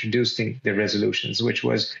ones introducing the resolutions, which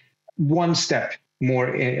was one step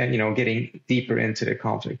more, getting deeper into the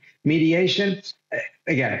conflict. Mediation,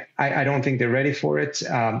 again, I don't think they're ready for it.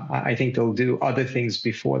 I think they'll do other things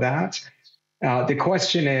before that. The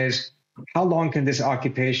question is, how long can this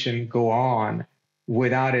occupation go on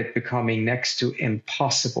without it becoming next to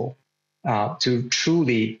impossible to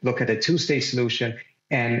truly look at a two-state solution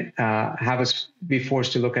and have us be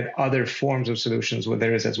forced to look at other forms of solutions,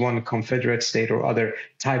 whether it's as one confederate state or other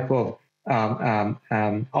type of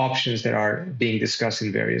options that are being discussed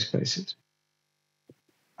in various places.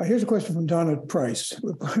 Here's a question from Donna Price,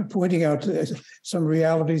 pointing out some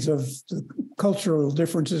realities of the cultural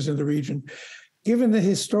differences in the region. Given the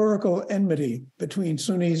historical enmity between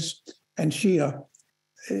Sunnis and Shia,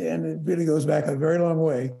 and it really goes back a very long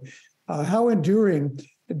way, how enduring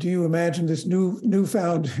do you imagine this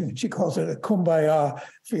newfound, she calls it a kumbaya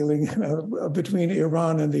feeling between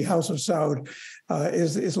Iran and the House of Saud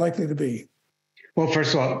is likely to be? Well,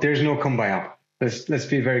 first of all, there's no kumbaya. Let's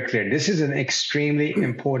be very clear. This is an extremely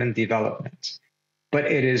important development, but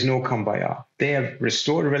it is no kumbaya. They have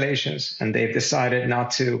restored relations and they've decided not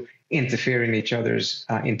to interfere in each other's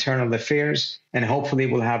internal affairs, and hopefully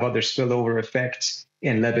will have other spillover effects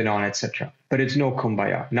in Lebanon, etc. But it's no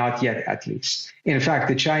kumbaya, not yet at least. In fact,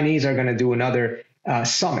 the Chinese are going to do another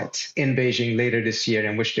summit in Beijing later this year,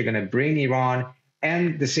 in which they're going to bring Iran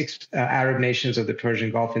and the 6 Arab nations of the Persian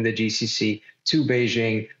Gulf and the GCC to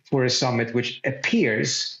Beijing for a summit which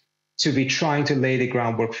appears to be trying to lay the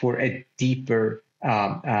groundwork for a deeper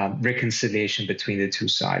reconciliation between the two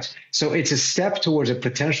sides. So it's a step towards a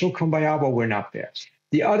potential kumbaya, but we're not there.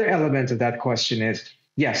 The other element of that question is,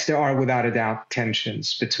 yes, there are without a doubt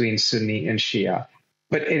tensions between Sunni and Shia,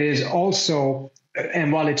 but it is also,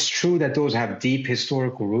 and while it's true that those have deep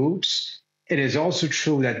historical roots, it is also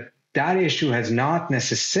true that that issue has not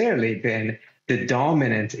necessarily been the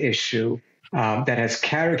dominant issue that has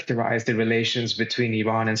characterized the relations between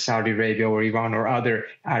Iran and Saudi Arabia, or Iran or other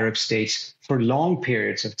Arab states for long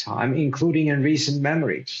periods of time, including in recent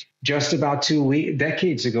memory. Just about 2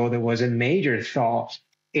 decades ago, there was a major thaw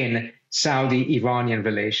in Saudi-Iranian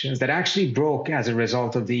relations that actually broke as a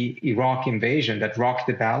result of the Iraq invasion that rocked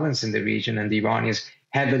the balance in the region, and the Iranians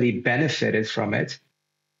heavily benefited from it.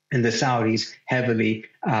 And the Saudis heavily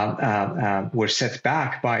were set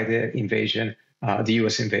back by the invasion, the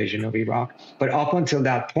U.S. invasion of Iraq. But up until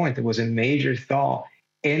that point, there was a major thaw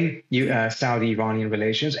in Saudi-Iranian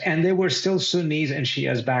relations, and there were still Sunnis and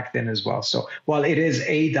Shias back then as well. So while it is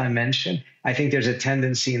a dimension, I think there's a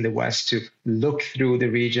tendency in the West to look through the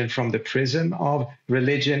region from the prism of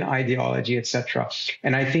religion, ideology, etc.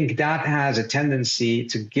 And I think that has a tendency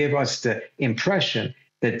to give us the impression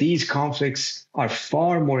that these conflicts are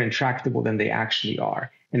far more intractable than they actually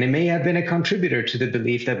are. And it may have been a contributor to the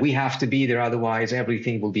belief that we have to be there, otherwise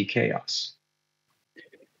everything will be chaos.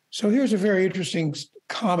 So here's a very interesting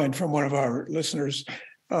comment from one of our listeners,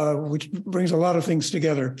 which brings a lot of things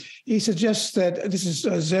together. He suggests that, this is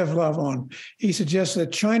Zev Lavon, he suggests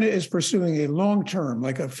that China is pursuing a long-term,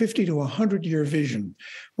 like a 50 to 100-year vision,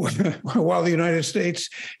 while the United States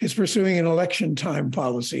is pursuing an election time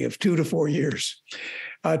policy of 2 to 4 years.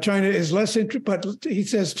 China is less but he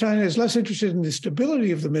says China is less interested in the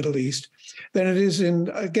stability of the Middle East than it is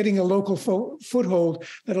in getting a local foothold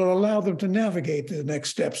that will allow them to navigate the next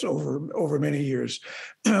steps over many years.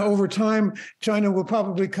 Over time, China will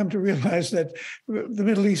probably come to realize that the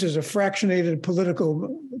Middle East is a fractionated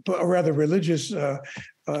political, or rather religious, and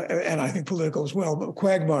I think political as well,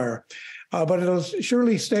 quagmire. But it'll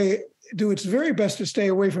surely do its very best to stay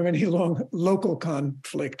away from any long local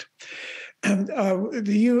conflict.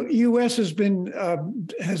 The U.S.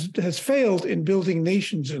 has failed in building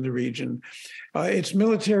nations in the region. Its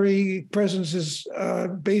military presence is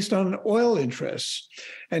based on oil interests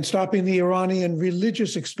and stopping the Iranian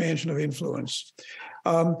religious expansion of influence.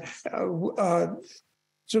 So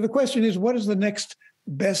the question is, what is the next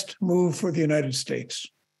best move for the United States?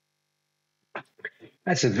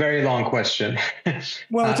 That's a very long question.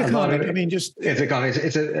 Well, it's a comment.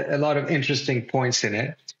 It's a lot of interesting points in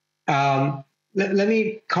it. Let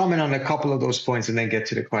me comment on a couple of those points and then get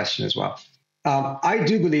to the question as well. I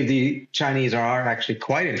do believe the Chinese are actually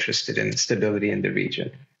quite interested in stability in the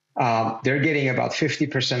region. They're getting about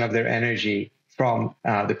 50% of their energy from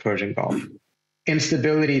the Persian Gulf.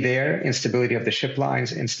 Instability there, instability of the ship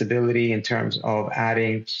lines, instability in terms of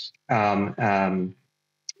adding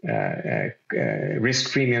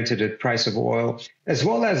risk premium to the price of oil, as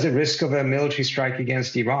well as the risk of a military strike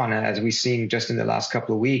against Iran. As we've seen just in the last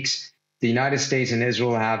couple of weeks, the United States and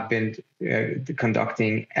Israel have been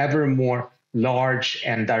conducting ever more large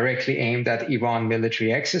and directly aimed at Iran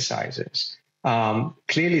military exercises,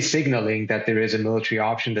 clearly signaling that there is a military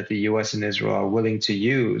option that the US and Israel are willing to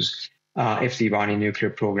use if the Iranian nuclear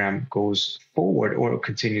program goes forward or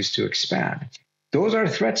continues to expand. Those are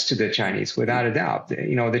threats to the Chinese, without a doubt.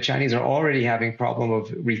 The Chinese are already having problem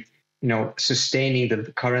of sustaining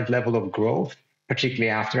the current level of growth, particularly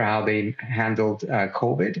after how they handled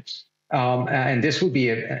COVID. And this would be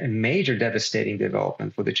a major devastating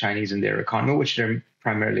development for the Chinese and their economy, which they're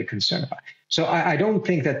primarily concerned about. So I don't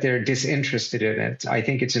think that they're disinterested in it. I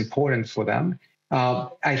think it's important for them.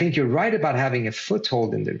 I think you're right about having a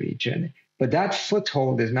foothold in the region, but that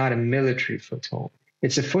foothold is not a military foothold.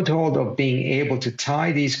 It's a foothold of being able to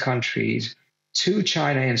tie these countries to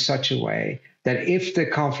China in such a way that if the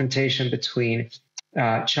confrontation between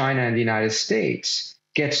China and the United States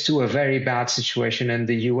gets to a very bad situation and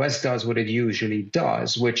the US does what it usually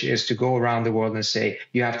does, which is to go around the world and say,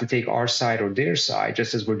 you have to take our side or their side,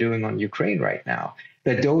 just as we're doing on Ukraine right now,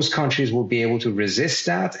 that those countries will be able to resist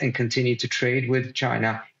that and continue to trade with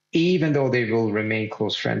China, even though they will remain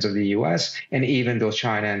close friends of the US, and even though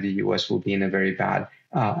China and the US will be in a very bad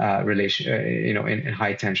relation, in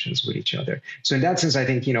high tensions with each other. So in that sense, I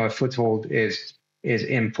think, a foothold is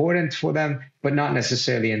important for them, but not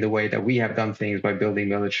necessarily in the way that we have done things by building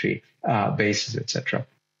military bases, etc.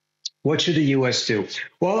 What should the US do?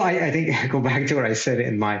 Well, I think I go back to what I said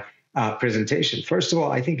in my presentation. First of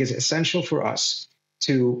all, I think it's essential for us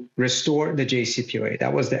to restore the JCPOA.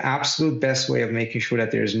 That was the absolute best way of making sure that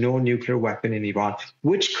there is no nuclear weapon in Iran,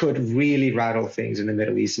 which could really rattle things in the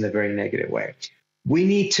Middle East in a very negative way. We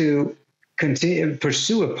need to continue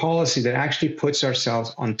pursue a policy that actually puts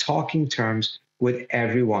ourselves on talking terms with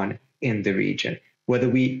everyone in the region. Whether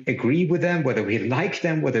we agree with them, whether we like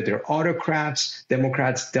them, whether they're autocrats,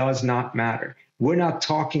 Democrats, does not matter. We're not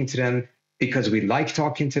talking to them because we like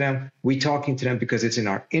talking to them. We're talking to them because it's in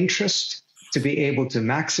our interest to be able to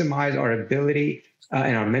maximize our ability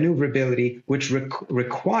and our maneuverability, which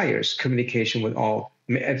requires communication with all,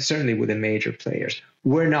 certainly with the major players.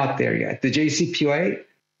 We're not there yet. The JCPOA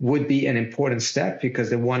would be an important step because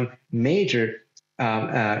the one major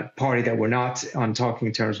party that we're not on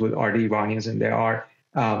talking terms with are the Iranians, and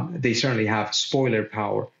they certainly have spoiler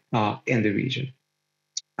power in the region.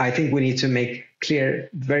 I think we need to make clear,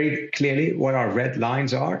 very clearly, what our red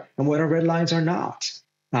lines are and what our red lines are not.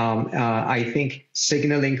 I think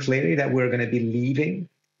signaling clearly that we're going to be leaving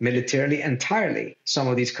militarily entirely some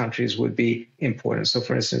of these countries would be important. So,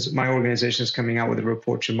 for instance, my organization is coming out with a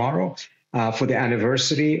report tomorrow for the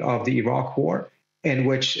anniversary of the Iraq War, in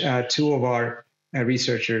which two of our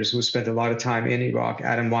researchers who spent a lot of time in Iraq,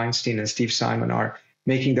 Adam Weinstein and Steve Simon, are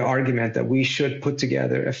making the argument that we should put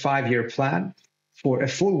together a 5-year plan for a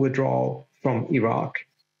full withdrawal from Iraq.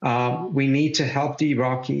 We need to help the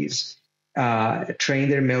Iraqis train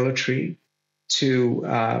their military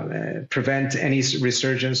to prevent any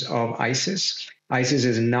resurgence of ISIS. ISIS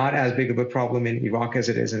is not as big of a problem in Iraq as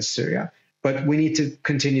it is in Syria, but we need to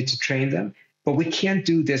continue to train them. But we can't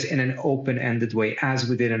do this in an open-ended way as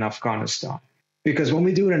we did in Afghanistan. Because when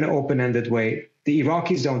we do it in an open-ended way, the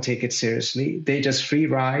Iraqis don't take it seriously. They just free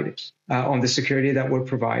ride on the security that we're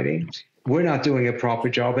providing. we're not doing a proper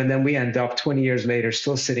job, and then we end up 20 years later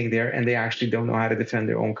still sitting there and they actually don't know how to defend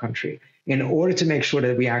their own country. In order to make sure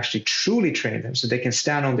that we actually truly train them so they can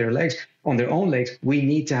stand on their legs, on their own legs, we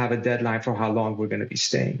need to have a deadline for how long we're going to be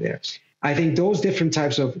staying there. I think those different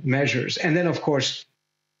types of measures, and then of course,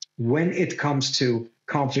 when it comes to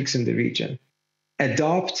conflicts in the region,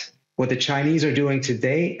 adopt what the Chinese are doing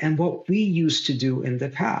today and what we used to do in the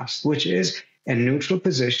past, which is a neutral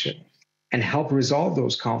position and help resolve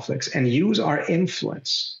those conflicts and use our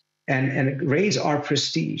influence and raise our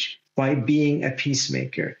prestige by being a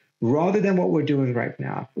peacemaker, rather than what we're doing right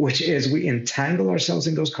now, which is we entangle ourselves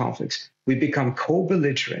in those conflicts. We become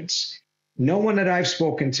co-belligerents. No one that I've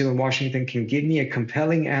spoken to in Washington can give me a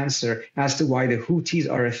compelling answer as to why the Houthis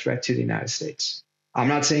are a threat to the United States. I'm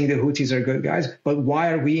not saying the Houthis are good guys, but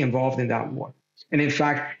why are we involved in that war? And in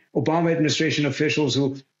fact, Obama administration officials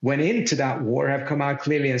who went into that war have come out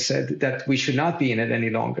clearly and said that we should not be in it any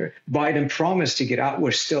longer. Biden promised to get out.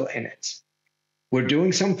 We're still in it. We're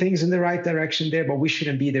doing some things in the right direction there, but we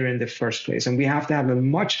shouldn't be there in the first place. And we have to have a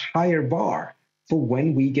much higher bar for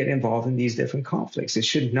when we get involved in these different conflicts. It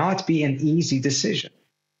should not be an easy decision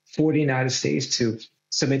for the United States to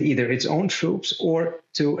submit either its own troops or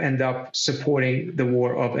to end up supporting the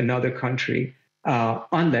war of another country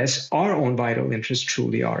unless our own vital interests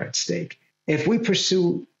truly are at stake. If we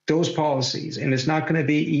pursue those policies, and it's not going to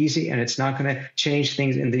be easy and it's not going to change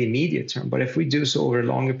things in the immediate term, but if we do so over a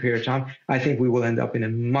longer period of time, I think we will end up in a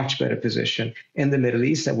much better position in the Middle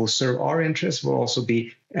East that will serve our interests, will also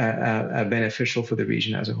be beneficial for the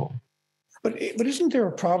region as a whole. But isn't there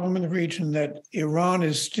a problem in the region that Iran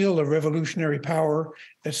is still a revolutionary power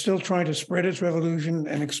that's still trying to spread its revolution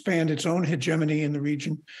and expand its own hegemony in the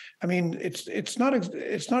region? I mean, it's not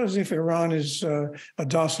as if Iran is a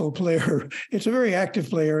docile player. It's a very active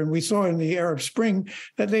player, and we saw in the Arab Spring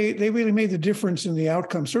that they really made the difference in the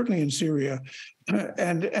outcome, certainly in Syria,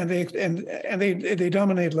 and they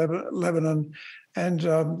dominate Lebanon. And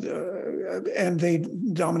they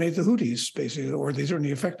dominate the Houthis, basically, or they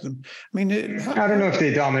certainly affect them. I mean, I don't know if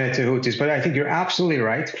they dominate the Houthis, but I think you're absolutely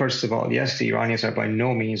right. First of all, yes, the Iranians are by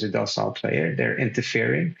no means a docile player. They're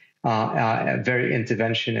interfering, very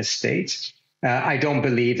interventionist states. I don't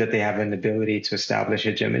believe that they have an ability to establish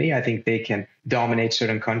hegemony. I think they can dominate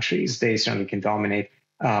certain countries. They certainly can dominate.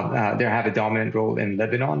 They have a dominant role in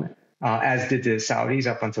Lebanon, as did the Saudis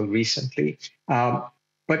up until recently.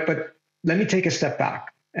 But let me take a step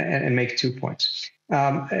back and make 2 points.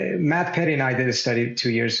 Matt Petty and I did a study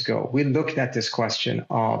 2 years ago. We looked at this question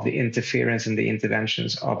of the interference and the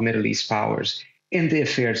interventions of Middle East powers in the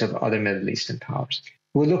affairs of other Middle Eastern powers.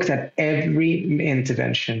 We looked at every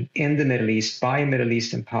intervention in the Middle East by a Middle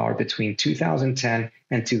Eastern power between 2010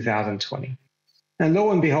 and 2020. And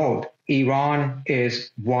lo and behold, Iran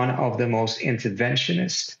is one of the most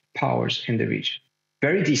interventionist powers in the region,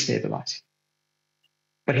 very destabilizing.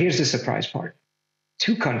 But here's the surprise part.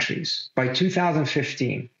 2 countries by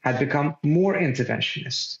 2015 had become more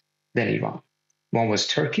interventionist than Iran. One was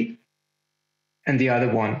Turkey, and the other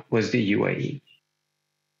one was the UAE.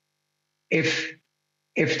 If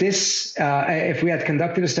we had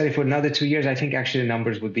conducted a study for another 2 years, I think actually the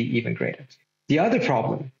numbers would be even greater. The other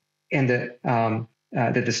problem in that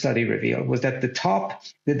the study revealed was that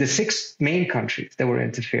the 6 main countries that were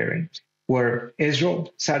interfering were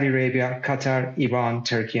Israel, Saudi Arabia, Qatar, Iran,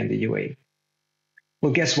 Turkey, and the UAE.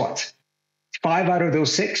 Well, guess what? 5 out of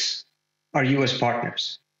those 6 are U.S.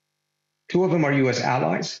 partners. 2 of them are U.S.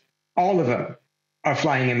 allies. All of them are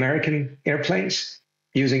flying American airplanes,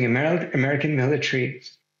 using American military,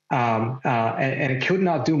 and could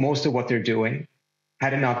not do most of what they're doing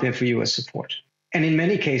had it not been for U.S. support. And in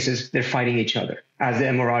many cases, they're fighting each other, as the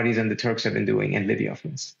Emiratis and the Turks have been doing in Libya, for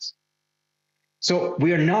instance. So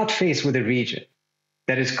we are not faced with a region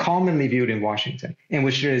that is commonly viewed in Washington, in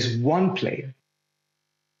which there is one player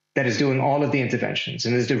that is doing all of the interventions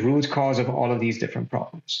and is the root cause of all of these different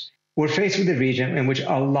problems. We're faced with a region in which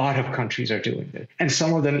a lot of countries are doing it, and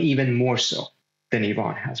some of them even more so than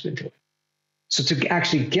Iran has been doing. So to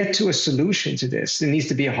actually get to a solution to this, there needs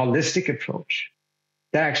to be a holistic approach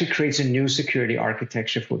that actually creates a new security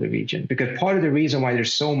architecture for the region. Because part of the reason why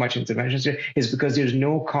there's so much intervention here is because there's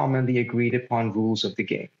no commonly agreed upon rules of the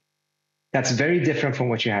game. That's very different from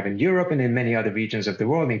what you have in Europe and in many other regions of the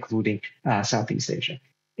world, including Southeast Asia.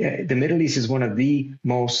 The Middle East is one of the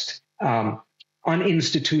most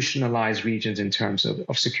uninstitutionalized regions in terms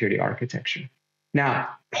of security architecture. Now,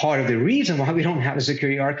 part of the reason why we don't have a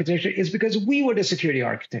security architecture is because we were the security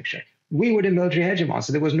architecture. We were the military hegemon,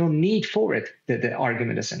 so there was no need for it, that the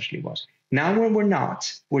argument essentially was. Now when we're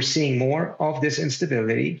not, we're seeing more of this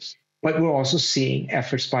instability, but we're also seeing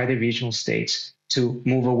efforts by the regional states to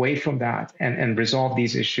move away from that and resolve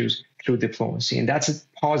these issues through diplomacy. And that's a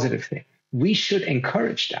positive thing. We should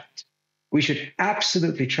encourage that. We should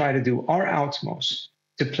absolutely try to do our utmost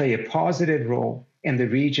to play a positive role in the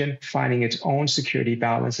region, finding its own security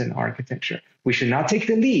balance and architecture. We should not take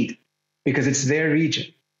the lead because it's their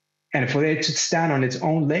region. And for it to stand on its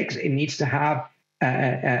own legs, it needs to have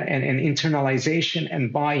an internalization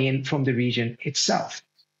and buy-in from the region itself.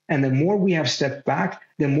 And the more we have stepped back,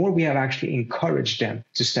 the more we have actually encouraged them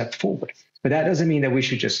to step forward. But that doesn't mean that we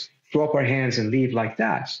should just throw up our hands and leave like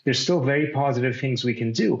that. There's still very positive things we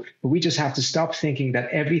can do, but we just have to stop thinking that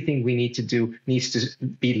everything we need to do needs to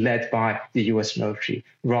be led by the US military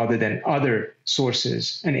rather than other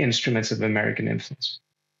sources and instruments of American influence.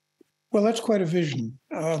 Well, that's quite a vision.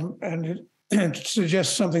 And it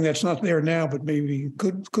suggests something that's not there now, but maybe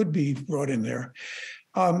could be brought in there.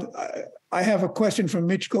 I have a question from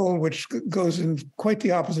Mitch Gold, which goes in quite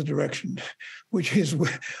the opposite direction, which is,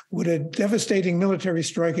 would a devastating military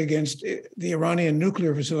strike against the Iranian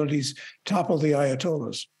nuclear facilities topple the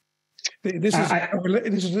Ayatollahs? This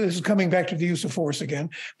is coming back to the use of force again,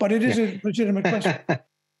 but it is a legitimate question.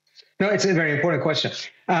 No, it's a very important question.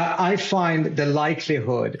 I find the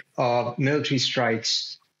likelihood of military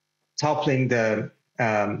strikes toppling the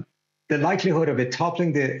likelihood of it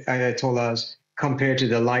toppling the Ayatollahs compared to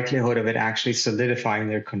the likelihood of it actually solidifying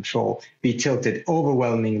their control be tilted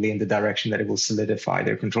overwhelmingly in the direction that it will solidify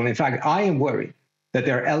their control. In fact, I am worried that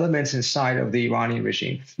there are elements inside of the Iranian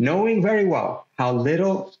regime, knowing very well how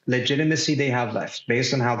little legitimacy they have left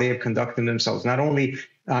based on how they have conducted themselves, not only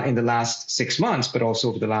in the last 6 months, but also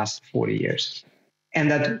over the last 40 years. And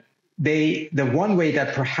that the one way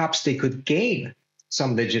that perhaps they could gain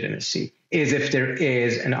some legitimacy is if there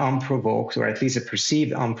is an unprovoked, or at least a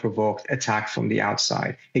perceived unprovoked, attack from the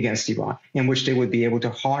outside against Iran, in which they would be able to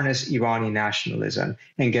harness Iranian nationalism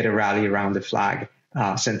and get a rally around the flag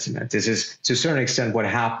sentiment. This is to a certain extent what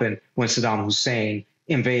happened when Saddam Hussein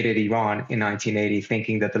invaded Iran in 1980,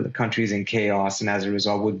 thinking that the country is in chaos and as a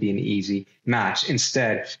result would be an easy match.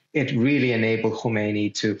 Instead, it really enabled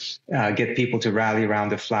Khomeini to get people to rally around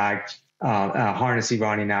the flag, harness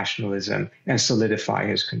Iranian nationalism, and solidify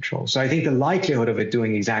his control. So I think the likelihood of it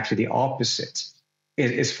doing exactly the opposite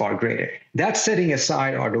is far greater. That's setting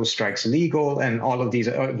aside, are those strikes legal and all of these,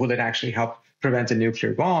 will it actually help prevent a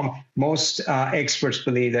nuclear bomb? Most experts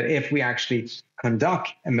believe that if we actually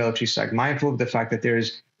conduct a military strike, mindful of the fact that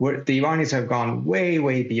the Iranians have gone way,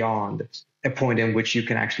 way beyond a point in which you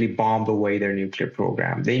can actually bomb away their nuclear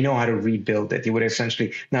program. They know how to rebuild it. You would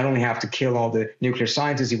essentially not only have to kill all the nuclear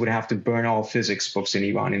scientists, you would have to burn all physics books in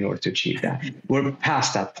Iran in order to achieve that. We're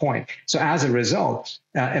past that point. So as a result,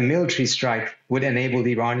 a military strike would enable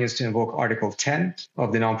the Iranians to invoke Article 10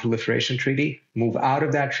 of the Non-Proliferation Treaty, move out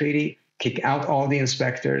of that treaty, kick out all the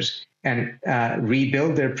inspectors, and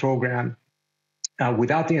rebuild their program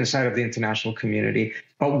without the insight of the international community,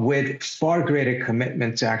 but with far greater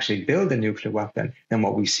commitment to actually build a nuclear weapon than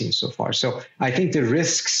what we've seen so far. So I think the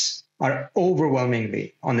risks are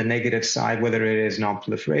overwhelmingly on the negative side, whether it is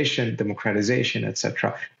non-proliferation, democratization, et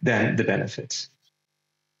cetera, than the benefits.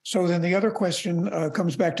 So then the other question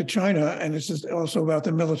comes back to China, and this is also about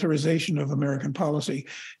the militarization of American policy.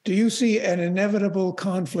 Do you see an inevitable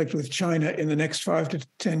conflict with China in the next 5 to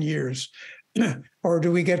 10 years? Or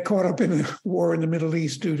do we get caught up in a war in the Middle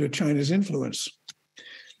East due to China's influence?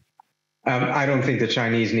 I don't think the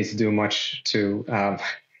Chinese need to do much to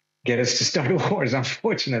get us to start wars.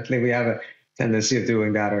 Unfortunately, we have a tendency of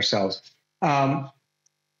doing that ourselves. The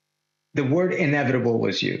word inevitable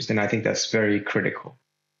was used, and I think that's very critical.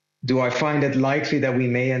 Do I find it likely that we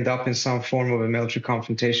may end up in some form of a military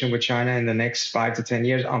confrontation with China in the next 5 to 10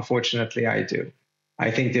 years? Unfortunately, I do.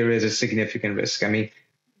 I think there is a significant risk. I mean,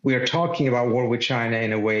 we are talking about war with China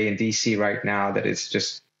in a way in DC right now that is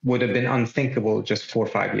just would have been unthinkable just 4 or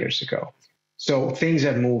 5 years ago. So things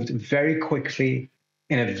have moved very quickly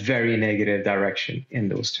in a very negative direction in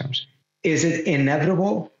those terms. Is it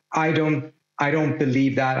inevitable? I don't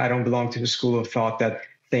believe that. I don't belong to the school of thought that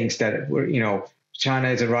thinks that China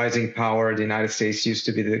is a rising power. The United States used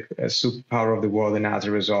to be the superpower of the world, and as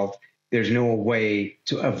a result, there's no way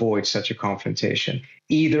to avoid such a confrontation.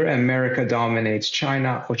 Either America dominates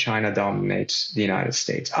China or China dominates the United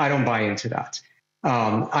States. I don't buy into that.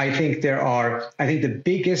 I think the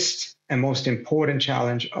biggest and most important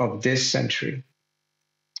challenge of this century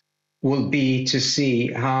will be to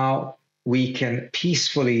see how we can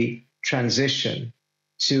peacefully transition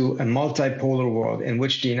to a multipolar world in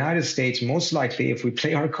which the United States, most likely, if we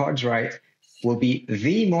play our cards right, will be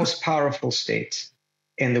the most powerful state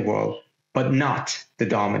in the world, but not the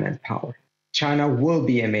dominant power. China will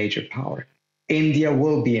be a major power. India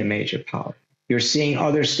will be a major power. You're seeing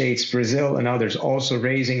other states, Brazil and others, also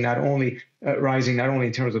rising not only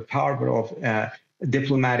in terms of power, but of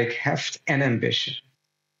diplomatic heft and ambition.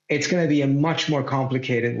 It's going to be a much more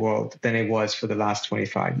complicated world than it was for the last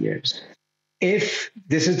 25 years. If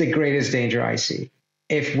this is the greatest danger I see,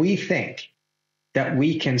 if we think that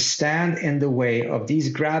we can stand in the way of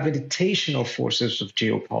these gravitational forces of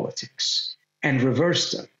geopolitics and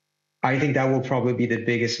reverse them, I think that will probably be the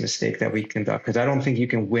biggest mistake that we conduct, because I don't think you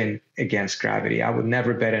can win against gravity. I would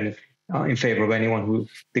never bet in favor of anyone who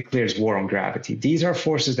declares war on gravity. These are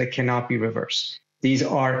forces that cannot be reversed. These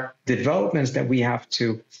are developments that we have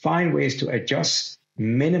to find ways to adjust,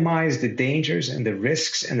 minimize the dangers and the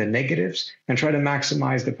risks and the negatives, and try to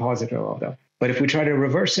maximize the positive of them. But if we try to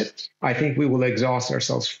reverse it, I think we will exhaust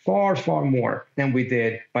ourselves far, far more than we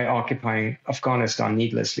did by occupying Afghanistan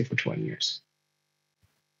needlessly for 20 years.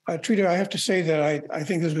 Trita, I have to say that I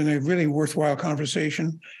think this has been a really worthwhile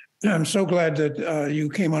conversation. I'm so glad that you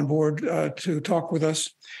came on board to talk with us.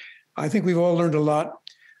 I think we've all learned a lot.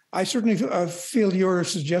 I certainly feel your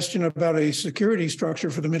suggestion about a security structure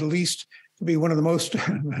for the Middle East to be one of the most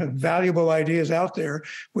valuable ideas out there,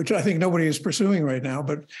 which I think nobody is pursuing right now,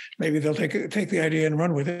 but maybe they'll take the idea and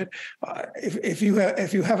run with it. If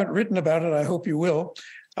you haven't written about it, I hope you will.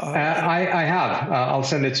 I have. I'll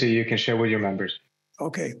send it to you. You can share with your members.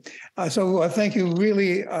 Okay. So thank you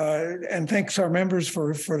really, and thanks our members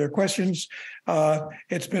for their questions.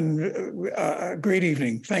 It's been a great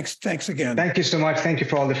evening. Thanks again. Thank you so much. Thank you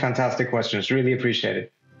for all the fantastic questions. Really appreciate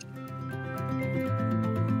it.